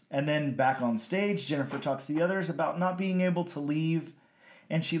prince. And then back on stage, Jennifer talks to the others about not being able to leave.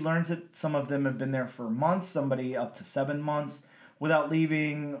 And she learns that some of them have been there for months, somebody up to 7 months, without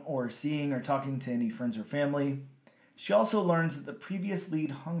leaving or seeing or talking to any friends or family. She also learns that the previous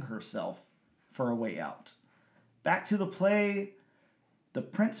lead hung herself for a way out. Back to the play, the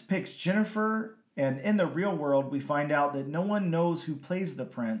prince picks Jennifer, and in the real world, we find out that no one knows who plays the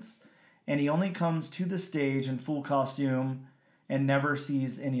prince, and he only comes to the stage in full costume and never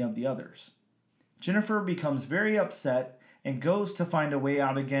sees any of the others. Jennifer becomes very upset and goes to find a way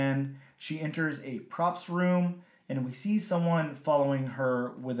out again. She enters a props room and we see someone following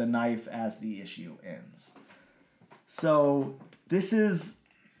her with a knife as the issue ends. So this is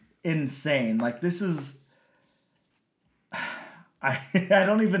insane. Like, this is... I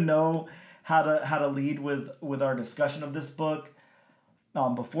don't even know how to lead with our discussion of this book.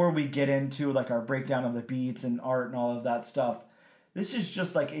 Before we get into like our breakdown of the beats and art and all of that stuff, this is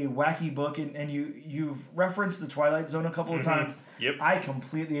just like a wacky book, and you've referenced the Twilight Zone a couple of times. Yep. I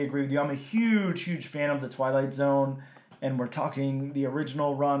completely agree with you. I'm a huge fan of the Twilight Zone, and we're talking the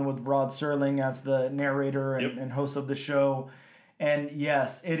original run with Rod Serling as the narrator and host of the show. And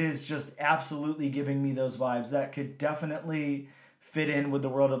yes, it is just absolutely giving me those vibes. That could definitely fit in with the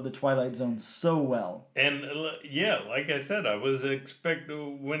world of the Twilight Zone so well. And yeah, like I said, I was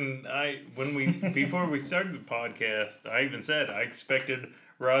expecting before we started the podcast, I even said I expected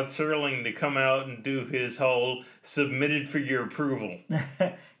Rod Serling to come out and do his whole submitted for your approval.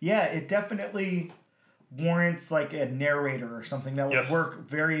 Yeah, it definitely warrants like a narrator or something that would work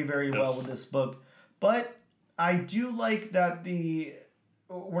very, very well with this book. But I do like that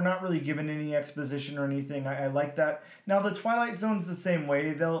we're not really given any exposition or anything. I like that. Now, the Twilight Zone's the same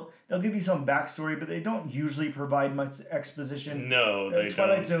way. They'll give you some backstory, but they don't usually provide much exposition. No, they don't.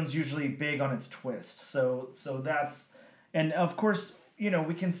 Twilight Zone's usually big on its twist. So that's... And, of course,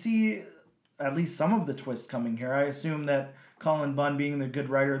 we can see at least some of the twist coming here. I assume that Cullen Bunn, being the good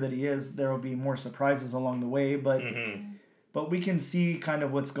writer that he is, there will be more surprises along the way, but... But we can see kind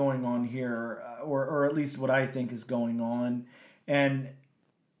of what's going on here, or at least what I think is going on. And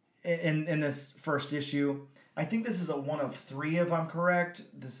in this first issue, I think this is a 1 of 3, if I'm correct.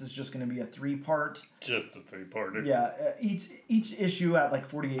 This is just going to be a 3-part. Just a 3-parter. Yeah, each issue at like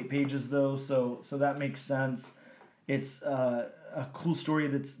 48 pages though, so that makes sense. It's a cool story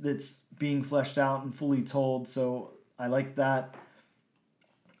that's being fleshed out and fully told, so I like that.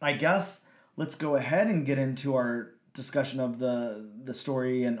 I guess let's go ahead and get into our discussion of the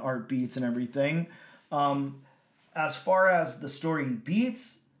story and art beats and everything. As far as the story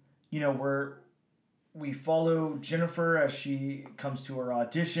beats, we follow Jennifer as she comes to her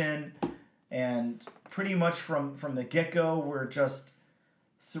audition, and pretty much from the get-go, we're just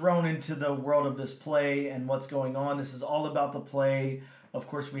thrown into the world of this play and what's going on. This is all about the play. Of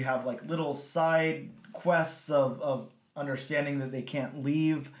course, we have like little side quests of understanding that they can't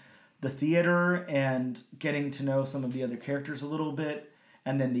leave the theater and getting to know some of the other characters a little bit,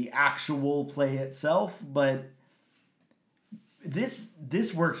 and then the actual play itself. But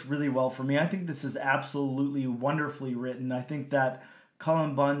this works really well for me. I think this is absolutely wonderfully written. I think that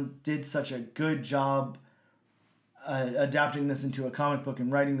Cullen Bunn did such a good job adapting this into a comic book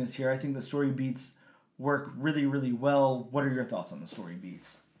and writing this here. I think the story beats work really, really well. What are your thoughts on the story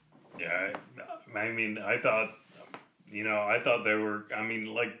beats? Yeah, I mean, I thought they were,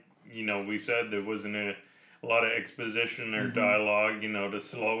 we said there wasn't a lot of exposition or dialogue, to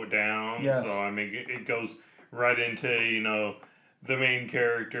slow it down. Yes. So, it goes right into, the main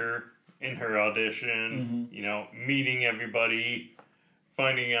character in her audition, meeting everybody,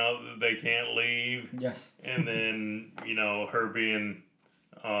 finding out that they can't leave. Yes. And then, her being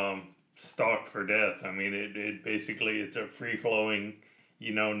stalked for death. It basically, it's a free-flowing,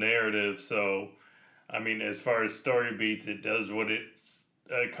 narrative. So, as far as story beats, it does what it's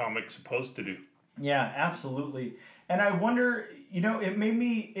a comic's supposed to do. Yeah, absolutely. And I wonder, it made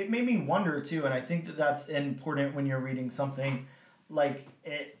me wonder too, and I think that that's important when you're reading something like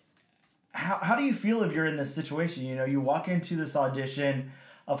it. How do you feel if you're in this situation? You walk into this audition.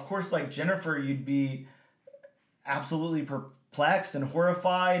 Of course, like Jennifer, you'd be absolutely perplexed and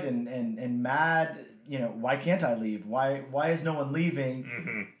horrified and mad. Why can't I leave? Why is no one leaving?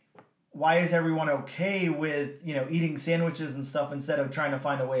 Mm-hmm. Why is everyone okay with, eating sandwiches and stuff instead of trying to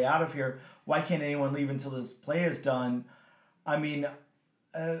find a way out of here? Why can't anyone leave until this play is done?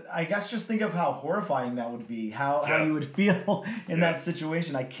 I guess just think of how horrifying that would be, how you would feel in that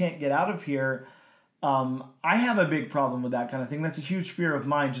situation. I can't get out of here. I have a big problem with that kind of thing. That's a huge fear of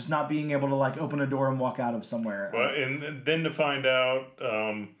mine, just not being able to like open a door and walk out of somewhere. Well, and then to find out,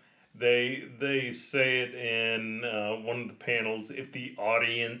 they say it in one of the panels, if the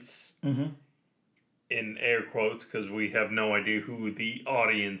audience, in air quotes, because we have no idea who the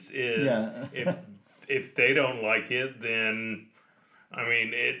audience is, if they don't like it, then,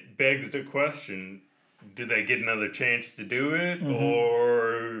 it begs the question, do they get another chance to do it,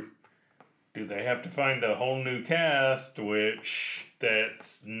 or do they have to find a whole new cast, that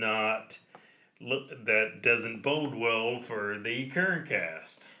doesn't bode well for the current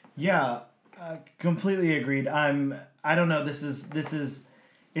cast? Yeah, completely agreed. I don't know. This is,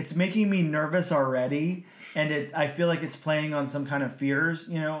 it's making me nervous already, and I feel like it's playing on some kind of fears,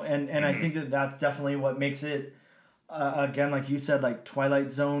 and I think that that's definitely what makes it again, like you said, like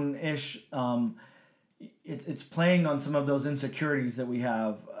Twilight Zone-ish. It's playing on some of those insecurities that we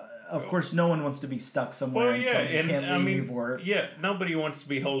have. Of course, no one wants to be stuck somewhere until you can't leave. Nobody wants to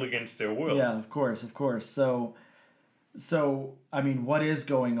be held against their will. Yeah, of course. So, I mean, what is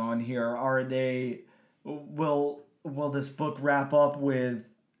going on here? Will this book wrap up with,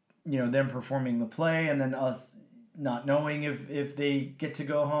 them performing the play and then us not knowing if they get to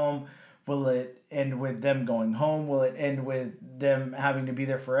go home? Will it end with them going home? Will it end with them having to be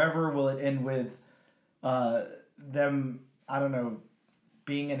there forever? Will it end with them, I don't know,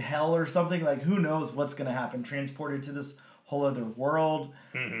 being in hell or something? Like, who knows what's going to happen? Transported to this whole other world.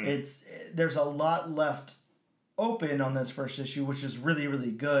 Mm-hmm. There's a lot left open on this first issue, which is really,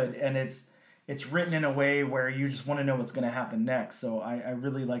 really good, and it's written in a way where you just want to know what's going to happen next. So I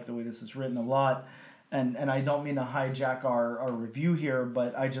really like the way this is written a lot, and I don't mean to hijack our review here,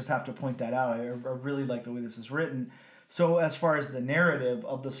 but I just have to point that out. I really like the way this is written. So as far as the narrative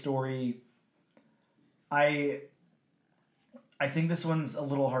of the story, I think this one's a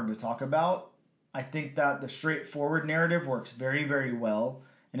little hard to talk about. I think that the straightforward narrative works very, very well,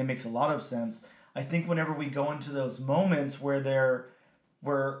 and it makes a lot of sense. I think whenever we go into those moments where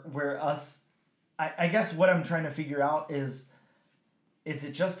I guess what I'm trying to figure out is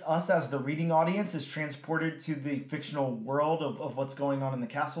it just us as the reading audience is transported to the fictional world of what's going on in the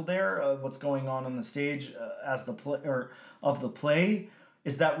castle there, what's going on the stage as the play or of the play?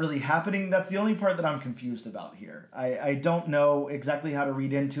 Is that really happening? That's the only part that I'm confused about here. I don't know exactly how to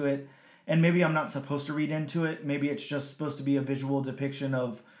read into it, and maybe I'm not supposed to read into it. Maybe it's just supposed to be a visual depiction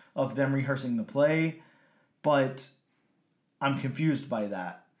of them rehearsing the play, but I'm confused by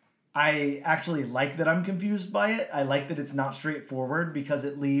that. I actually like that I'm confused by it. I like that it's not straightforward because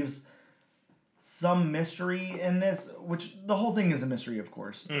it leaves some mystery in this, which the whole thing is a mystery, of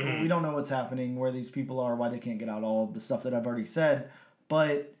course. Mm-hmm. We don't know what's happening, where these people are, why they can't get out, all of the stuff that I've already said.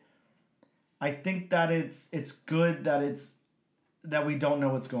 But I think that it's good that we don't know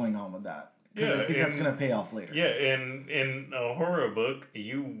what's going on with that, because I think that's going to pay off later. Yeah, in a horror book,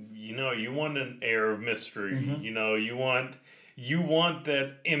 you want an air of mystery. Mm-hmm. You want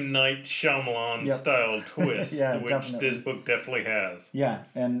that M. Night Shyamalan style twist, which definitely. This book definitely has. Yeah,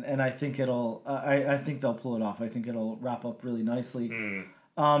 and I think I think they'll pull it off. I think it'll wrap up really nicely.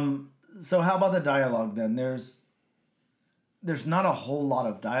 Mm. So how about the dialogue then? There's not a whole lot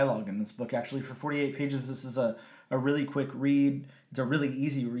of dialogue in this book, actually. For 48 pages, this is a really quick read. It's a really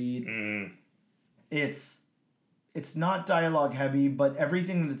easy read. Mm. It's not dialogue heavy, but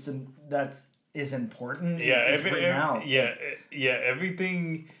everything that's important is written out.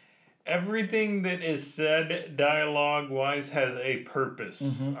 Everything that is said dialogue-wise has a purpose.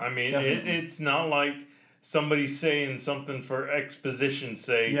 Mm-hmm, I mean, it's not like somebody saying something for exposition's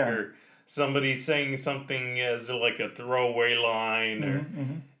sake or somebody saying something as like a throwaway line, or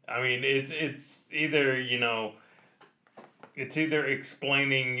I mean, it's either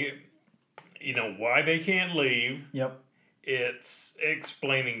explaining why they can't leave. Yep. It's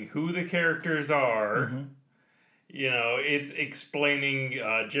explaining who the characters are. Mm-hmm. It's explaining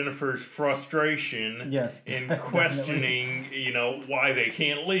Jennifer's frustration in questioning, why they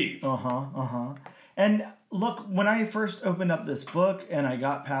can't leave. And look, when I first opened up this book and I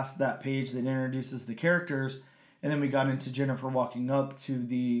got past that page that introduces the characters, and then we got into Jennifer walking up to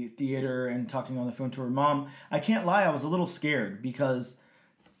the theater and talking on the phone to her mom, I can't lie, I was a little scared, because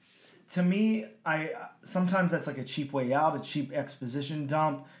to me, sometimes that's like a cheap way out, a cheap exposition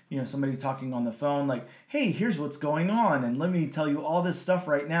dump. Somebody talking on the phone like, hey, here's what's going on, and let me tell you all this stuff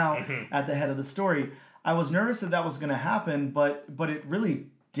right now at the head of the story. I was nervous that was going to happen, but it really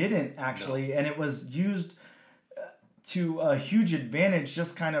didn't, actually. No. And it was used to a huge advantage,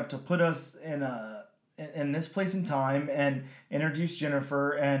 just kind of to put us in this place and time and introduce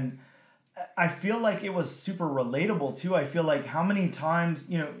Jennifer. And I feel like it was super relatable too. I feel like how many times,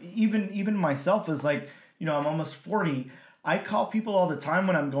 even myself is like, I'm almost 40. I call people all the time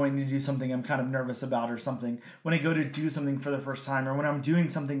when I'm going to do something I'm kind of nervous about or something. When I go to do something for the first time, or when I'm doing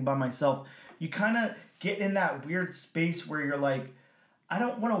something by myself, you kind of get in that weird space where you're like, I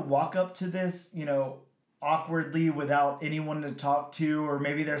don't want to walk up to this, awkwardly without anyone to talk to, or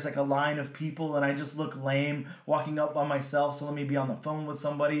maybe there's like a line of people and I just look lame walking up by myself, so let me be on the phone with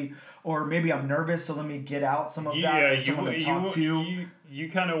somebody, or maybe I'm nervous, so let me get out some of that and someone to talk to.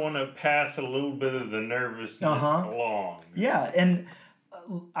 You kind of want to pass a little bit of the nervousness along. Yeah, and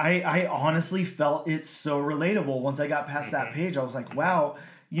I honestly felt it so relatable. Once I got past that page, I was like, wow,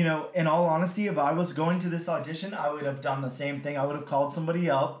 in all honesty, if I was going to this audition, I would have done the same thing. I would have called somebody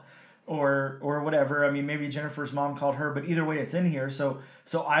up, or whatever. I mean, maybe Jennifer's mom called her, but either way, it's in here. So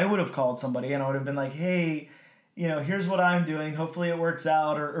I would have called somebody and I would have been like, hey, here's what I'm doing. Hopefully it works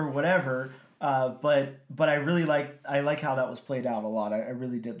out or whatever. But I really like how that was played out a lot. I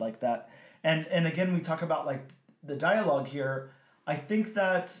really did like that. And again, we talk about like the dialogue here. I think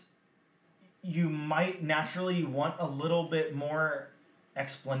that you might naturally want a little bit more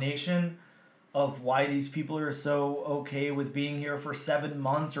explanation of why these people are so okay with being here for 7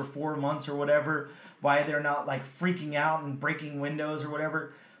 months or 4 months or whatever, why they're not like freaking out and breaking windows or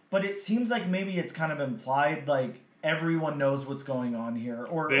whatever. But it seems like maybe it's kind of implied like everyone knows what's going on here.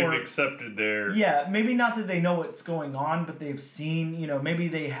 Or they've accepted their... Yeah, maybe not that they know what's going on, but they've seen, maybe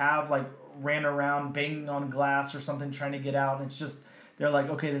they have like ran around banging on glass or something trying to get out, and it's just, they're like,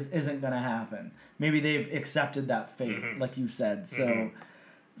 okay, this isn't going to happen. Maybe they've accepted that fate, like you said.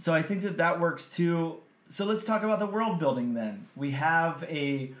 So I think that works too. So let's talk about the world building then. We have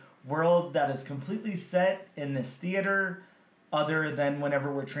a world that is completely set in this theater, other than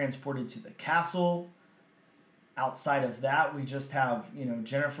whenever we're transported to the castle. Outside of that, we just have,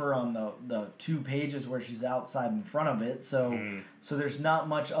 Jennifer on the 2 pages where she's outside in front of it. So there's not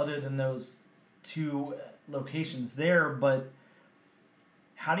much other than those 2 locations there. But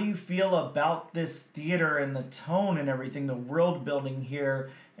how do you feel about this theater and the tone and everything, the world building here?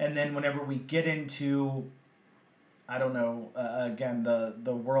 And then whenever we get into, I don't know, again,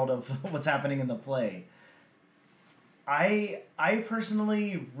 the world of what's happening in the play. I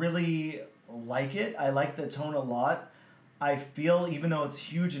personally really like it. I like the tone a lot. I feel, even though it's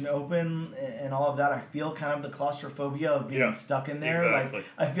huge and open and all of that, I feel kind of the claustrophobia of being stuck in there. Exactly. Like,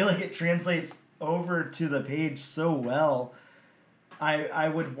 I feel like it translates over to the page so well. I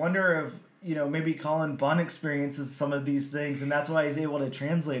would wonder if, maybe Cullen Bunn experiences some of these things, and that's why he's able to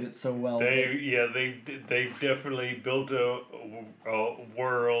translate it so well. They definitely built a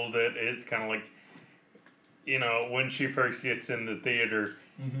world that it's kind of like, when she first gets in the theater,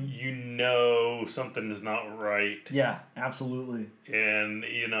 something is not right. Yeah, absolutely. And,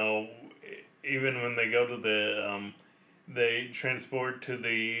 even when they go to they transport to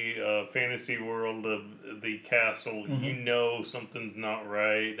the fantasy world of the castle, something's not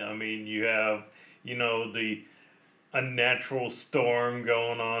right. I mean, you have, the unnatural storm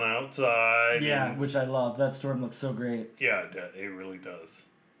going on outside. Yeah, which I love. That storm looks so great. Yeah, it really does.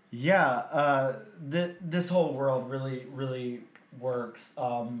 Yeah, this whole world really, really works.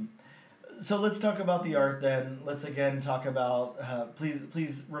 So let's talk about the art then. Let's again talk about,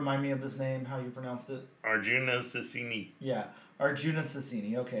 please remind me of this name, how you pronounced it. Arjuna Susini. Yeah, Arjuna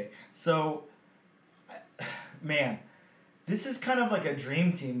Susini. Okay, so, man, this is kind of like a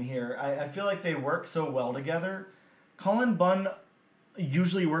dream team here. I feel like they work so well together. Cullen Bunn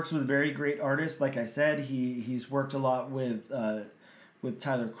usually works with very great artists. Like I said, he's worked a lot with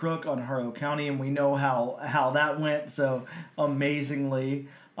Tyler Crook on Harlow County, and we know how that went so amazingly.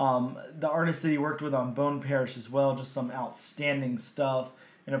 The artists that he worked with on Bone Parish as well, just some outstanding stuff.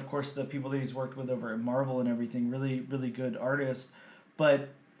 And of course, the people that he's worked with over at Marvel and everything, really, really good artists. But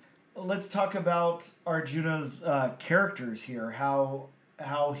let's talk about Arjuna's characters here, how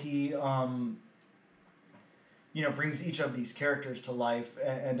he brings each of these characters to life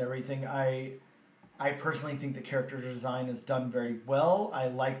and everything. I personally think the character design is done very well. I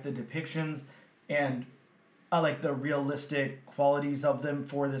like the depictions, and I like the realistic qualities of them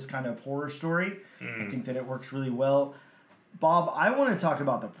for this kind of horror story. I think that it works really well. Bob, I want to talk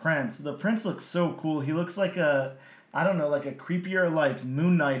about the Prince. The Prince looks so cool. He looks like a creepier like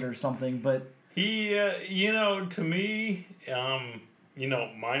Moon Knight or something, but... He, to me,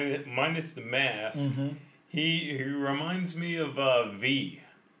 minus the mask, he reminds me of V.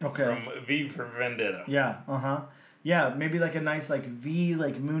 Okay. From V for Vendetta. Yeah, Yeah, maybe like a nice like V,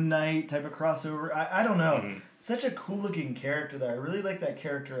 like Moon Knight type of crossover. I don't know. Such a cool looking character though. I really like that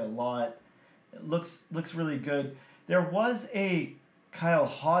character a lot. It looks really good. There was a Kyle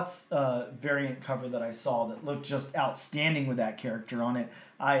Hotz variant cover that I saw that looked just outstanding with that character on it.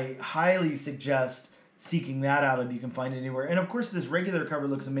 I highly suggest seeking that out if you can find it anywhere. And of course this regular cover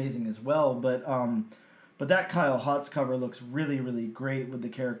looks amazing as well, but that Kyle Hotz cover looks really, really great with the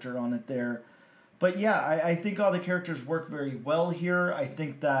character on it there. But yeah, I think all the characters work very well here. I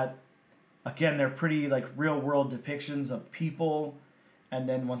think that, again, they're pretty like real-world depictions of people. And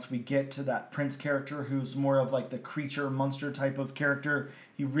then once we get to that Prince character, who's more of like the creature monster type of character,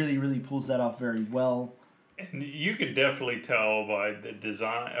 he really, really pulls that off very well. And you can definitely tell by the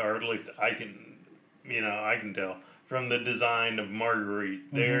design, or at least I can tell from the design of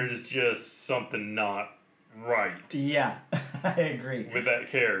Marguerite. There's just something not right. Yeah, I agree. With that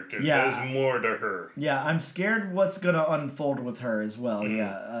character. Yeah. There's more to her. Yeah, I'm scared what's going to unfold with her as well.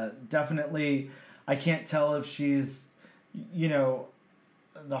 Yeah, definitely. I can't tell if she's,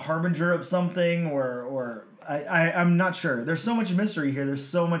 the harbinger of something, or I'm not sure. There's so much mystery here. There's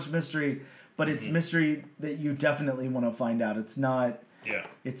so much mystery, but it's mystery that you definitely want to find out. It's not. Yeah.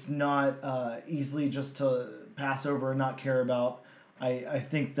 It's not easily just to pass over and not care about. I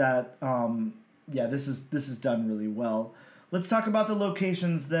think that this is done really well. Let's talk about the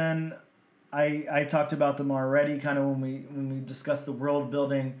locations then. I talked about them already, kind of when we discussed the world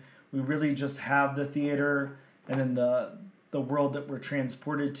building. We really just have the theater and then the world that we're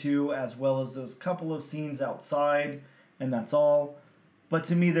transported to, as well as those couple of scenes outside, and that's all. But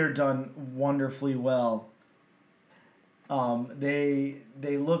to me, they're done wonderfully well. They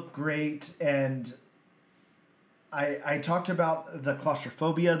look great, and I talked about the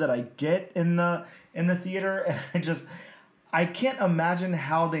claustrophobia that I get in the theater, and I can't imagine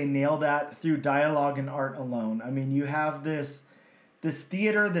how they nail that through dialogue and art alone. I mean, you have this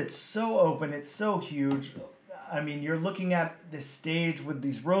theater that's so open, it's so huge. I mean, you're looking at this stage with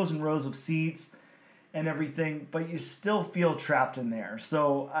these rows and rows of seats and everything, but you still feel trapped in there.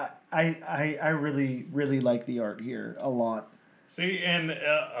 So I really, really like the art here a lot. See, and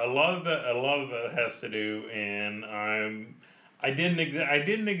a lot of that has to do, and I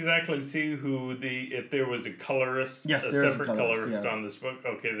didn't exactly see if there was a colorist. Yes, a there's separate a colorist on this book.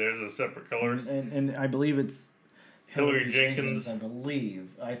 Okay, there's a separate colorist, and I believe it's Hilary Jenkins. I believe.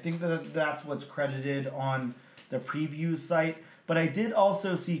 I think that's what's credited on the preview site, but I did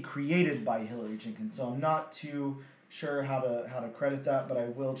also see created by Hilary Jenkins, so I'm not too sure how to credit that, but I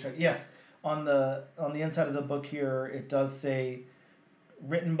will check. Yes, on the inside of the book here, it does say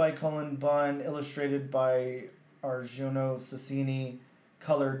written by Cullen, Bunn, illustrated by Arjuna, Susini,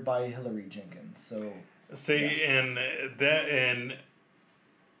 colored by Hilary Jenkins. So see, yes. and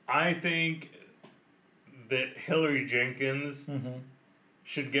I think that Hilary Jenkins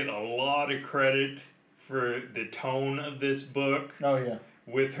should get a lot of credit for the tone of this book. Oh, yeah.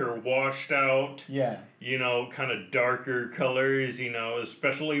 With her washed out, kind of darker colors,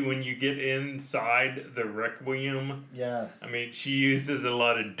 especially when you get inside the Requiem. Yes. I mean, she uses a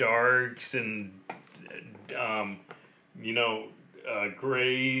lot of darks and,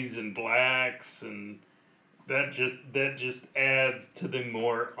 grays and blacks, and that just adds to the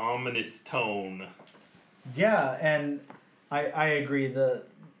more ominous tone. Yeah, and I agree.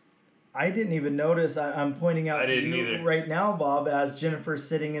 I didn't even notice. I'm pointing out to you right now, Bob, as Jennifer's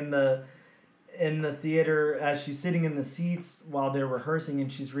sitting in the theater, as she's sitting in the seats while they're rehearsing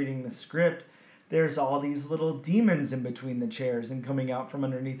and she's reading the script. There's all these little demons in between the chairs and coming out from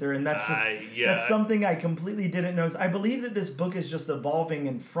underneath her, and that's that's something I completely didn't notice. I believe that this book is just evolving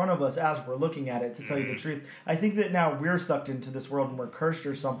in front of us as we're looking at it. To tell you the truth, I think that now we're sucked into this world and we're cursed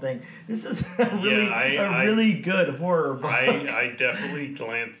or something. This is a really good horror book. I definitely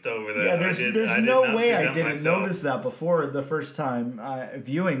glanced over that. Yeah, there's no way I didn't notice that before the first time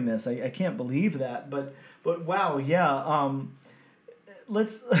viewing this. I can't believe that, but wow, yeah.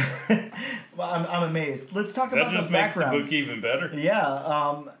 Let's. Well, I'm amazed. Let's talk about the backgrounds. That just makes the book even better.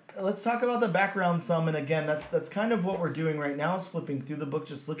 Yeah. Let's talk about the background some, and again, that's kind of what we're doing right now. Is flipping through the book,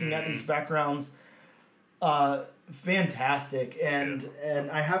 just looking at these backgrounds. Fantastic, and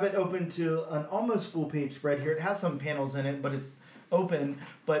I have it open to an almost full page spread here. It has some panels in it, but it's open.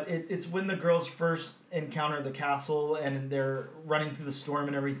 But it's when the girls first encounter the castle and they're running through the storm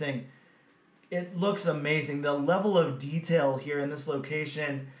and everything. It looks amazing. The level of detail here in this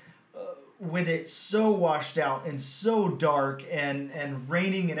location, with it so washed out and so dark and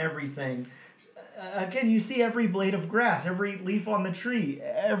raining and everything. Again, you see every blade of grass, every leaf on the tree,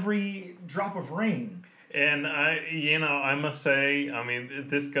 every drop of rain. And I must say, I mean,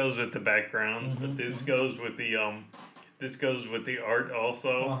 this goes with the backgrounds, but this goes with the art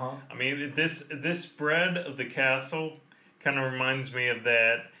also. Uh-huh. I mean, this spread of the castle kind of reminds me of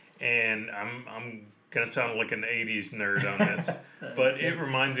that. And I'm gonna sound like an '80s nerd on this, but it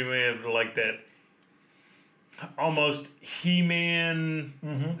reminds me of like that almost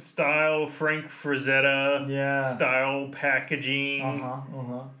He-Man style, Frank Frazetta style packaging.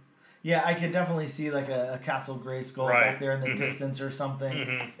 Yeah, I could definitely see like a Castle Grayskull back there in the distance or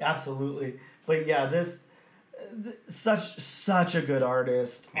something. Absolutely, but yeah, this such a good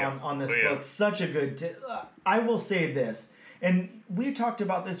artist on this book. Such a good. I will say this. And we talked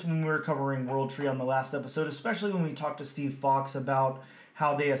about this when we were covering World Tree on the last episode, especially when we talked to Steve Fox about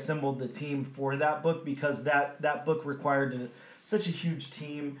how they assembled the team for that book, because that book required such a huge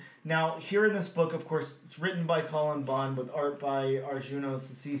team. Now, here in this book, of course, it's written by Cullen Bunn with art by Arjuna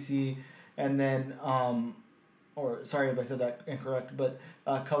Susini, and then, sorry if I said that incorrect, but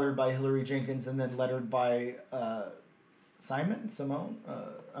colored by Hilary Jenkins, and then lettered by Simon?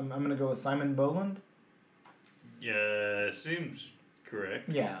 I'm going to go with Simon Boland. Yeah, seems Correct.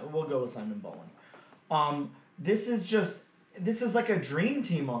 Yeah, we'll go with Simon Bullen. This is like a dream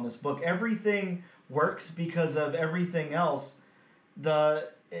team on this book. Everything works because of everything else. This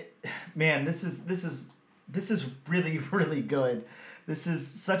is really, really good. This is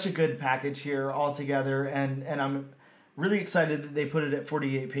such a good package here altogether, and I'm really excited that they put it at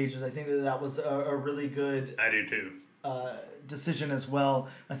 48 pages. I think that was a really good... I do too. Decision as well.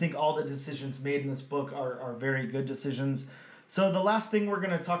 I think all the decisions made in this book are very good decisions. So the last thing we're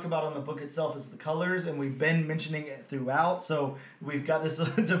going to talk about on the book itself is the colors, and we've been mentioning it throughout, so we've got this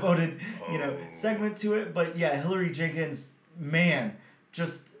devoted segment to it. But yeah, Hilary Jenkins, man,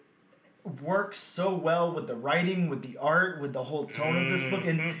 just works so well with the writing, with the art, with the whole tone of this book,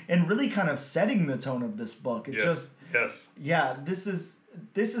 and really kind of setting the tone of this book.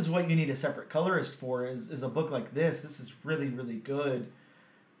 This is what you need a separate colorist for, is a book like this. This is really, really good.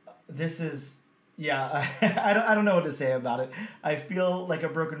 This is, I don't know what to say about it. I feel like a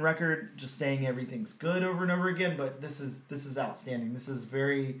broken record just saying everything's good over and over again, but this is outstanding. This is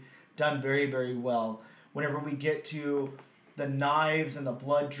done very, very well. Whenever we get to the knives and the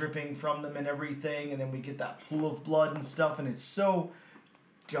blood dripping from them and everything, and then we get that pool of blood and stuff, and it's so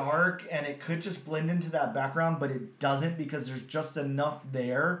dark, and it could just blend into that background, but it doesn't, because there's just enough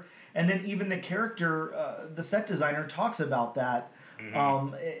there. And then even the character, the set designer, talks about that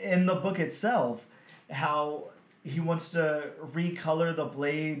in the book itself, how he wants to recolor the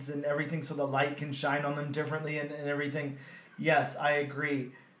blades and everything so the light can shine on them differently and everything. Yes, I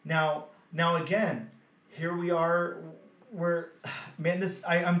agree. Now again, here we are.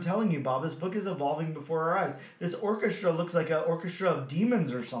 I'm telling you, Bob, this book is evolving before our eyes. This orchestra looks like an orchestra of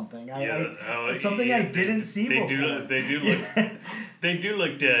demons or something. It's something I didn't see before. They do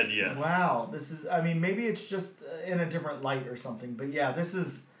look dead, yes. Wow, maybe it's just in a different light or something. But yeah, this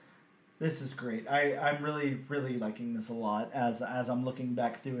is great. I'm really, really liking this a lot as I'm looking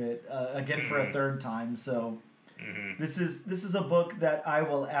back through it again for a third time. So this is a book that I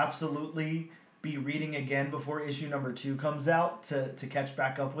will absolutely be reading again before issue number 2 comes out to catch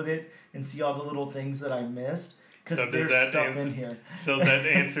back up with it and see all the little things that I missed, because there's stuff in here. So that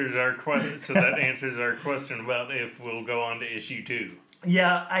answers our question about if we'll go on to issue 2.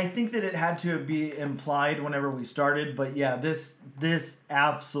 Yeah, I think that it had to be implied whenever we started, but yeah, this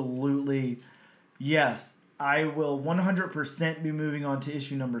absolutely, yes, I will 100% be moving on to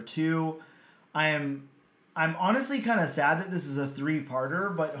issue number 2. I'm honestly kind of sad that this is a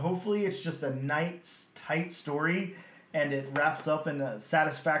 3-parter, but hopefully it's just a nice, tight story, and it wraps up in a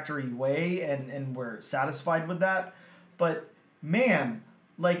satisfactory way, and we're satisfied with that. But man,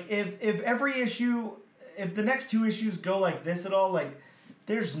 like if the next 2 issues go like this at all, like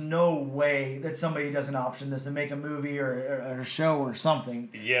there's no way that somebody doesn't option this and make a movie or a show or something.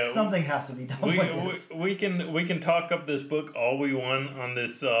 Yeah, something has to be done with this. We can talk up this book all we want on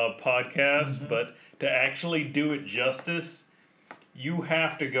this podcast, but to actually do it justice, you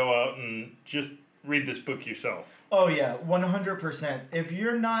have to go out and just read this book yourself. Oh yeah, 100%. If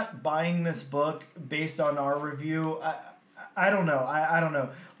you're not buying this book based on our review, I don't know. I don't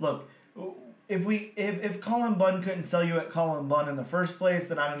know. Look, if Cullen Bunn couldn't sell you at Cullen Bunn in the first place,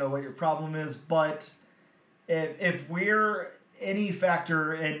 then I don't know what your problem is. But if we're any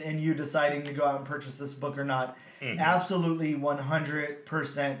factor in you deciding to go out and purchase this book or not, absolutely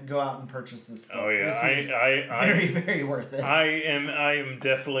 100% go out and purchase this book. Oh yeah, this is very, very worth it. I am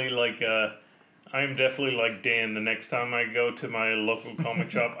definitely like Dan. The next time I go to my local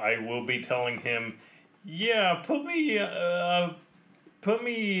comic shop, I will be telling him, yeah, put me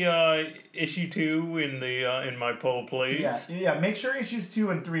issue 2 in my poll, please. Yeah. Make sure issues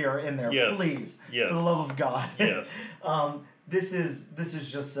 2 and 3 are in there, please. Yes. For the love of God. Yes. This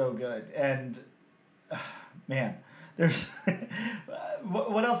is just so good, and man, there's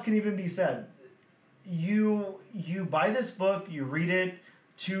what else can even be said? You buy this book, you read it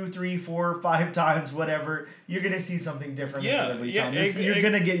 2, 3, 4, 5 times, whatever, you're going to see something different every time. You're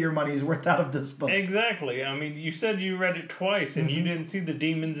going to get your money's worth out of this book. Exactly. I mean, you said you read it twice and you didn't see the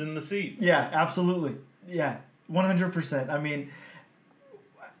demons in the seats. Yeah, absolutely. Yeah, 100%. I mean,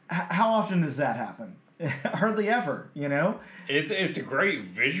 how often does that happen? Hardly ever, you know? It's a great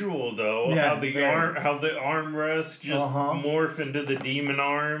visual, though. Yeah, how the armrests just morph into the demon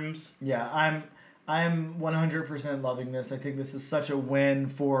arms. Yeah, I'm 100% loving this. I think this is such a win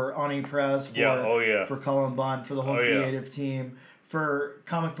for Ani Press, for Cullen Bunn, for the whole creative team, for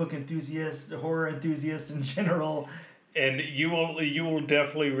comic book enthusiasts, horror enthusiasts in general. And you will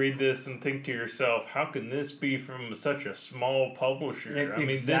definitely read this and think to yourself, how can this be from such a small publisher?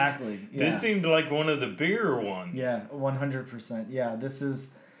 Exactly. This seemed like one of the bigger ones. Yeah, 100%. Yeah, this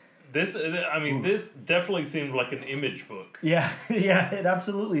is This definitely seems like an Image book. Yeah, it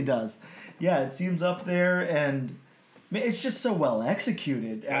absolutely does. Yeah, it seems up there, and it's just so well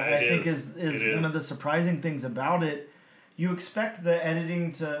executed. I think is one of the surprising things about it. You expect the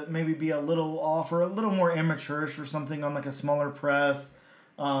editing to maybe be a little off or a little more amateurish or something on like a smaller press.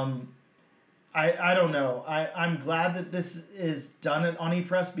 I don't know. I'm glad that this is done at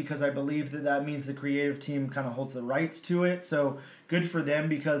OniPress because I believe that means the creative team kind of holds the rights to it. So good for them,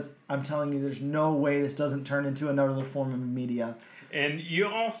 because I'm telling you, there's no way this doesn't turn into another form of media. And you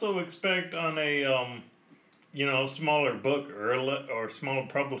also expect on a smaller book or smaller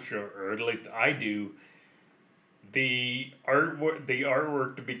publisher, or at least I do, the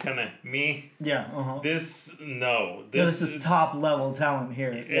artwork to be kind of meh. Yeah. This is top level talent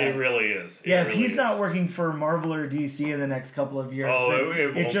here. It really is. If he's not working for Marvel or DC in the next couple of years,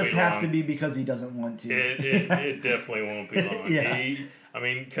 it just has to be because he doesn't want to. It definitely won't be long. Yeah.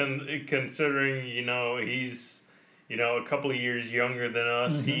 Considering he's a couple of years younger than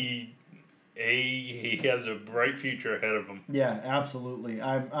us, mm-hmm. he has a bright future ahead of him. Yeah, absolutely.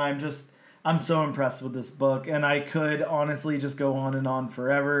 I'm so impressed with this book, and I could honestly just go on and on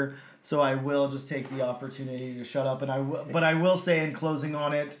forever. So I will just take the opportunity to shut up, but I will say in closing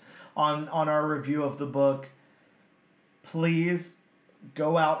on it, on our review of the book, please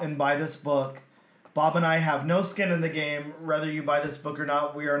go out and buy this book. Bob and I have no skin in the game, whether you buy this book or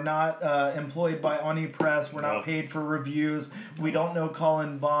not. We are not employed by OniPress. We're not paid for reviews. We don't know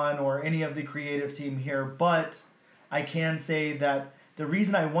Cullen, Bunn, or any of the creative team here, but I can say that the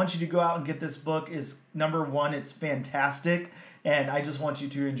reason I want you to go out and get this book is, number one, it's fantastic, and I just want you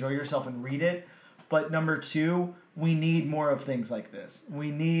to enjoy yourself and read it. But number two, we need more of things like this.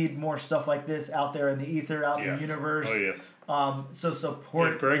 We need more stuff like this out there in the ether, in the universe. Oh, yes. So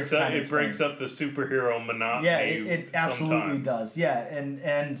support this kind of thing. It breaks up the superhero monotony. Yeah, it absolutely does. Yeah,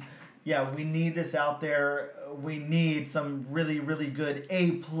 and we need this out there. We need some really, really good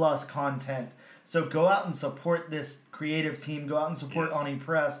A+ content. So go out and support this creative team. Go out and support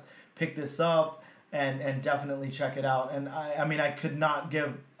OniPress. Pick this up and definitely check it out. And I could not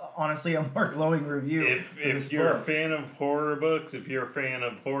give, honestly, a more glowing review. If you're a fan of horror books, if you're a fan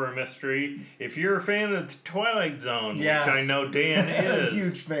of horror mystery, if you're a fan of the Twilight Zone, which I know Dan is,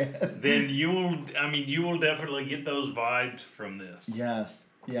 huge fan, then you will definitely get those vibes from this.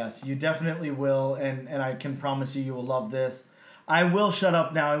 Yes, you definitely will, and I can promise you will love this. I will shut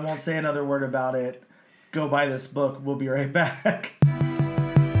up now. I won't say another word about it. Go buy this book. We'll be right back.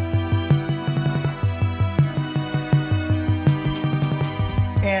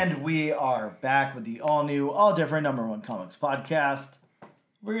 And we are back with the all-new, all-different #1 Comics podcast.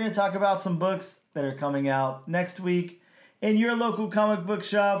 We're going to talk about some books that are coming out next week in your local comic book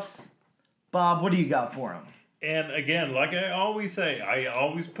shops. Bob, what do you got for them? And again, like I always say, I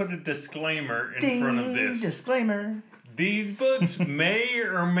always put a disclaimer in front of this. Disclaimer. These books may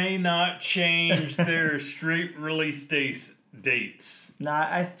or may not change their straight release dates.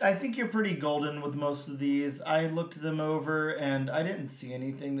 Nah, I think you're pretty golden with most of these. I looked them over and I didn't see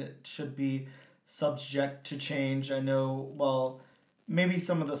anything that should be subject to change. I know, well, maybe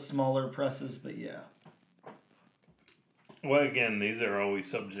some of the smaller presses, but yeah. Well, again, these are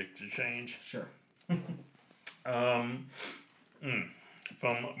always subject to change. Sure.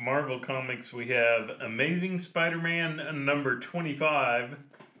 From Marvel Comics, we have Amazing Spider-Man number 25,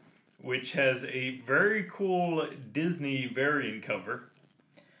 which has a very cool Disney variant cover.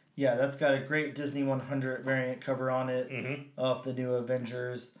 Yeah, that's got a great Disney 100 variant cover on it of the new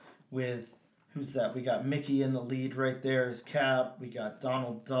Avengers with, who's that? We got Mickey in the lead right there as Cap. We got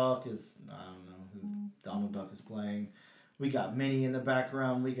Donald Duck as, I don't know who Donald Duck is playing. We got Minnie in the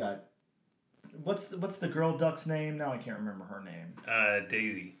background. We got, what's the girl duck's name? Now I can't remember her name.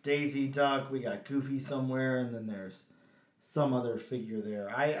 Daisy. Daisy Duck. We got Goofy somewhere, and then there's some other figure there.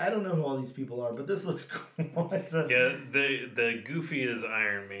 I don't know who all these people are, but this looks cool. The Goofy as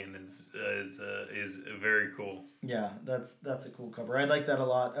Iron Man is very cool. Yeah, that's a cool cover. I like that a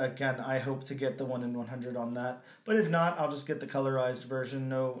lot. Again, I hope to get the 1 in 100 on that, but if not, I'll just get the colorized version.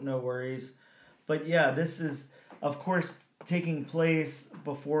 No worries. But yeah, this is of course taking place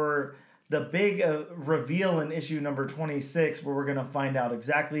before the big reveal in issue number 26, where we're going to find out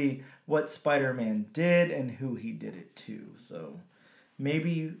exactly what Spider-Man did and who he did it to. So maybe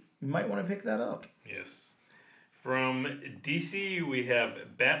you might want to pick that up. Yes. From DC, we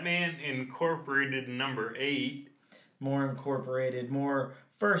have Batman Incorporated number 8. More Incorporated, more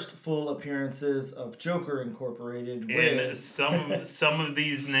first full appearances of Joker Incorporated. And some of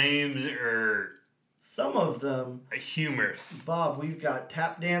these names are... Some of them humorous. Bob, we've got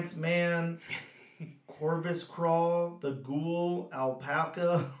Tap Dance Man, Corvus Crawl, the Ghoul,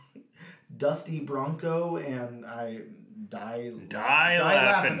 Alpaca, Dusty Bronco, and I die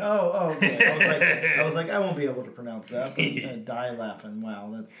laughing. Oh, okay. I was like, I won't be able to pronounce that. But, die laughing.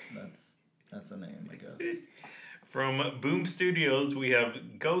 Wow, that's a name, I guess. From Boom Studios, we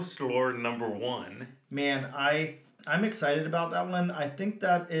have Ghost Lore #1. Man, I'm excited about that one. I think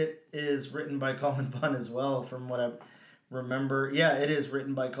that it is written by Cullen Bunn as well, from what I remember. Yeah, it is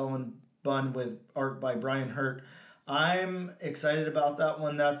written by Cullen Bunn with art by Brian Hurt. I'm excited about that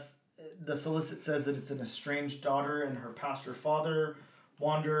one. The solicit says that it's an estranged daughter and her pastor father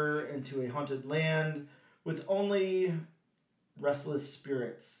wander into a haunted land with only restless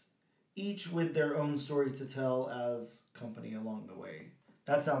spirits, each with their own story to tell as company along the way.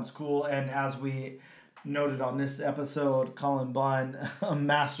 That sounds cool. And as we noted on this episode, Cullen Bunn, a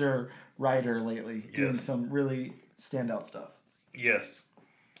master writer lately, doing some really standout stuff. Yes.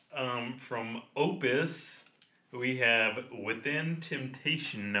 From Opus, we have Within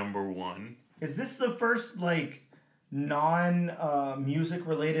Temptation #1. Is this the first non-music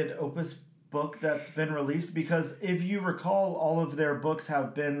related Opus book that's been released? Because if you recall, all of their books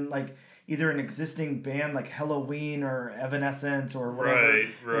have been either an existing band like Halloween or Evanescence or whatever.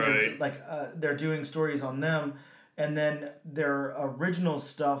 Right. They're doing stories on them. And then their original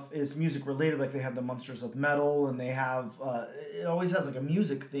stuff is music related. Like they have the Monsters of Metal, and they have, it always has a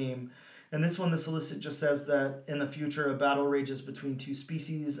music theme. And this one, the solicit just says that in the future, a battle rages between two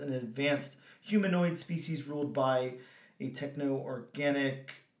species, an advanced humanoid species ruled by a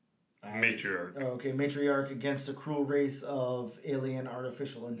techno-organic matriarch against a cruel race of alien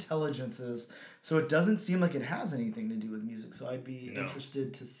artificial intelligences. So it doesn't seem like it has anything to do with music. So I'd be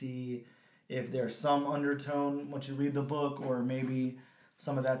interested to see if there's some undertone once you read the book, or maybe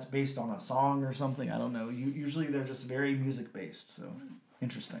some of that's based on a song or something. I don't know. Usually they're just very music-based, so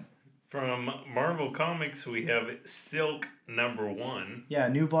interesting. From Marvel Comics, we have Silk #1. Yeah,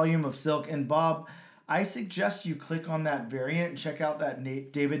 new volume of Silk. And Bob, I suggest you click on that variant and check out that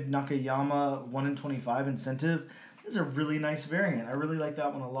David Nakayama 1 in 25 incentive. This is a really nice variant. I really like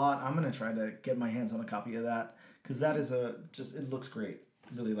that one a lot. I'm going to try to get my hands on a copy of that, because that is it looks great.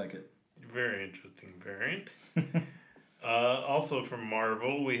 Really like it. Very interesting variant. Also from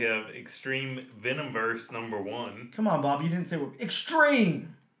Marvel, we have Extreme Venomverse #1. Come on, Bob. You didn't say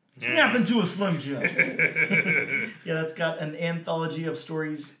extreme. Snap into a Slim Jim. Yeah, that's got an anthology of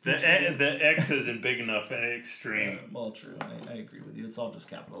stories. The X isn't big enough and extreme. Well, true. I agree with you. It's all just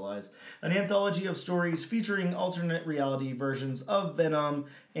capitalized. An anthology of stories featuring alternate reality versions of Venom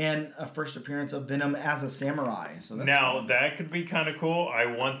and a first appearance of Venom as a samurai. So that's fun. That could be kind of cool. I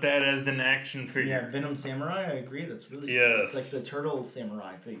want that as an action figure. Yeah, Venom Samurai. I agree. That's really cool. It's like the Turtle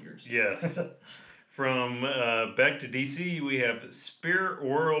Samurai figures. Yes. From back to DC, we have Spirit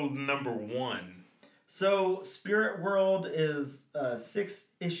World #1. So, Spirit World is a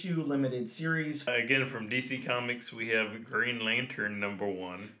 6-issue limited series. Again, from DC Comics, we have Green Lantern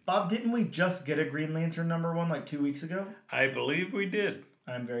 #1. Bob, didn't we just get a Green Lantern #1 2 weeks ago? I believe we did.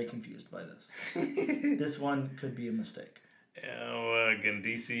 I'm very confused by this. This one could be a mistake. Again,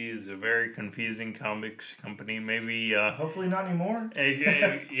 DC is a very confusing comics company. Maybe hopefully not anymore.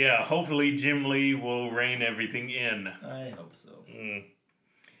 Yeah, hopefully Jim Lee will rein everything in. I hope so.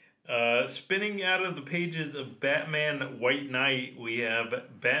 Spinning out of the pages of Batman White Knight, we have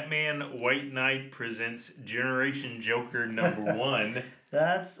Batman White Knight presents Generation Joker #1.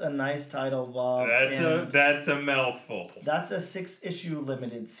 That's a nice title, Bob. That's a mouthful. That's a 6-issue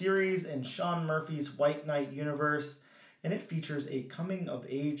limited series in Sean Murphy's White Knight universe. And it features a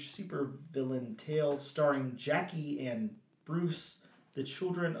coming-of-age supervillain tale starring Jackie and Bruce, the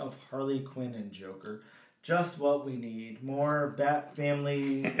children of Harley Quinn and Joker. Just what we need. More Bat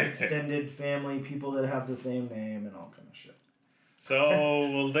family, extended family, people that have the same name and all kind of shit. So,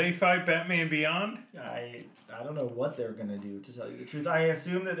 will they fight Batman Beyond? I don't know what they're going to do, to tell you the truth. I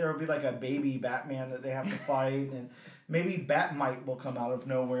assume that there will be a baby Batman that they have to fight, and maybe Batmite will come out of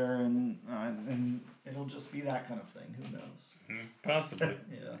nowhere, and it'll just be that kind of thing. Who knows? Possibly.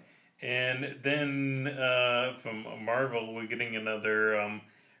 Yeah. And then from Marvel, we're getting another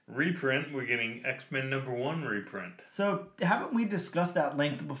reprint. We're getting X-Men #1 reprint. So, haven't we discussed at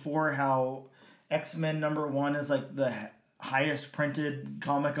length before how X-Men #1 is the highest printed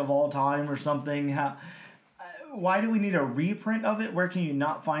comic of all time or something? Why do we need a reprint of it? Where can you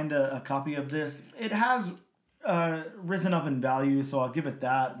not find a copy of this? It has risen up in value, so I'll give it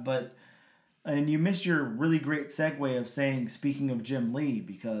that. And you missed your really great segue of saying, speaking of Jim Lee,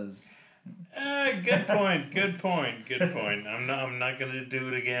 because Good point. I'm not going to do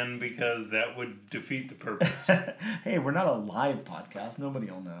it again because that would defeat the purpose. Hey, we're not a live podcast.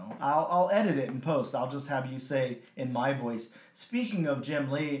 Nobody will know. I'll edit it in post. I'll just have you say in my voice, speaking of Jim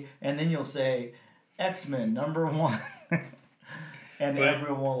Lee, and then you'll say, X-Men #1. And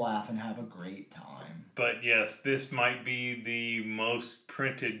everyone will laugh and have a great time. But yes, this might be the most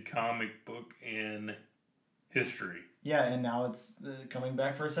printed comic book in history. Yeah, and now it's coming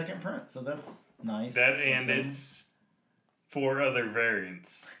back for a second print, so that's nice. It's 4 other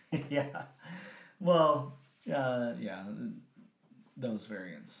variants. Yeah. Well, yeah, those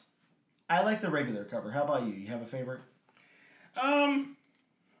variants. I like the regular cover. How about you? You have a favorite?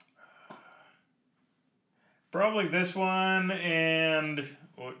 Probably this one, and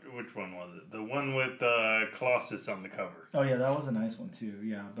which one was it? The one with Colossus on the cover. Oh yeah, that was a nice one too.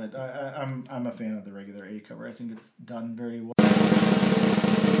 Yeah, but I'm a fan of the regular A cover. I think it's done very well.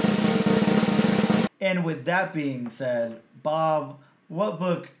 And with that being said, Bob, what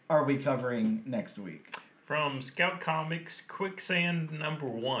book are we covering next week? From Scout Comics, Quicksand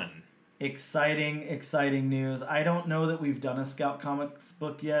 #1. Exciting news. I don't know that we've done a Scout Comics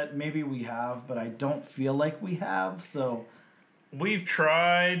book yet. Maybe we have, but I don't feel like we have, so... We've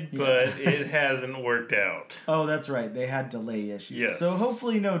tried, but it hasn't worked out. Oh, that's right. They had delay issues. Yes. So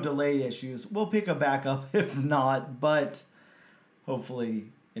hopefully no delay issues. We'll pick a backup if not, but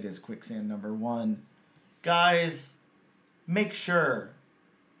hopefully it is Quicksand #1. Guys, make sure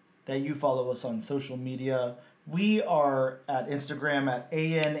that you follow us on social media. We are at Instagram at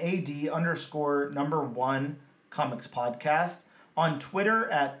ANAD_1 Comics Podcast. On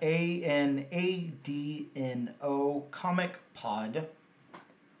Twitter at ANADNO Comic Pod.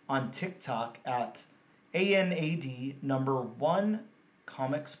 On TikTok at ANAD1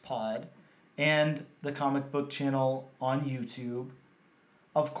 Comics Pod. And the comic book channel on YouTube.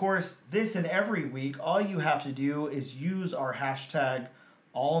 Of course, this and every week, all you have to do is use our hashtag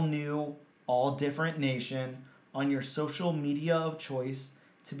AllNewAllDifferentNation on your social media of choice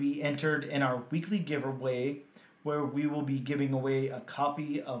to be entered in our weekly giveaway, where we will be giving away a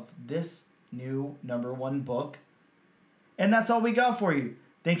copy of this new #1 book. And that's all we got for you.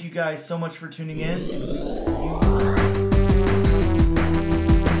 Thank you guys so much for tuning in, and we will see you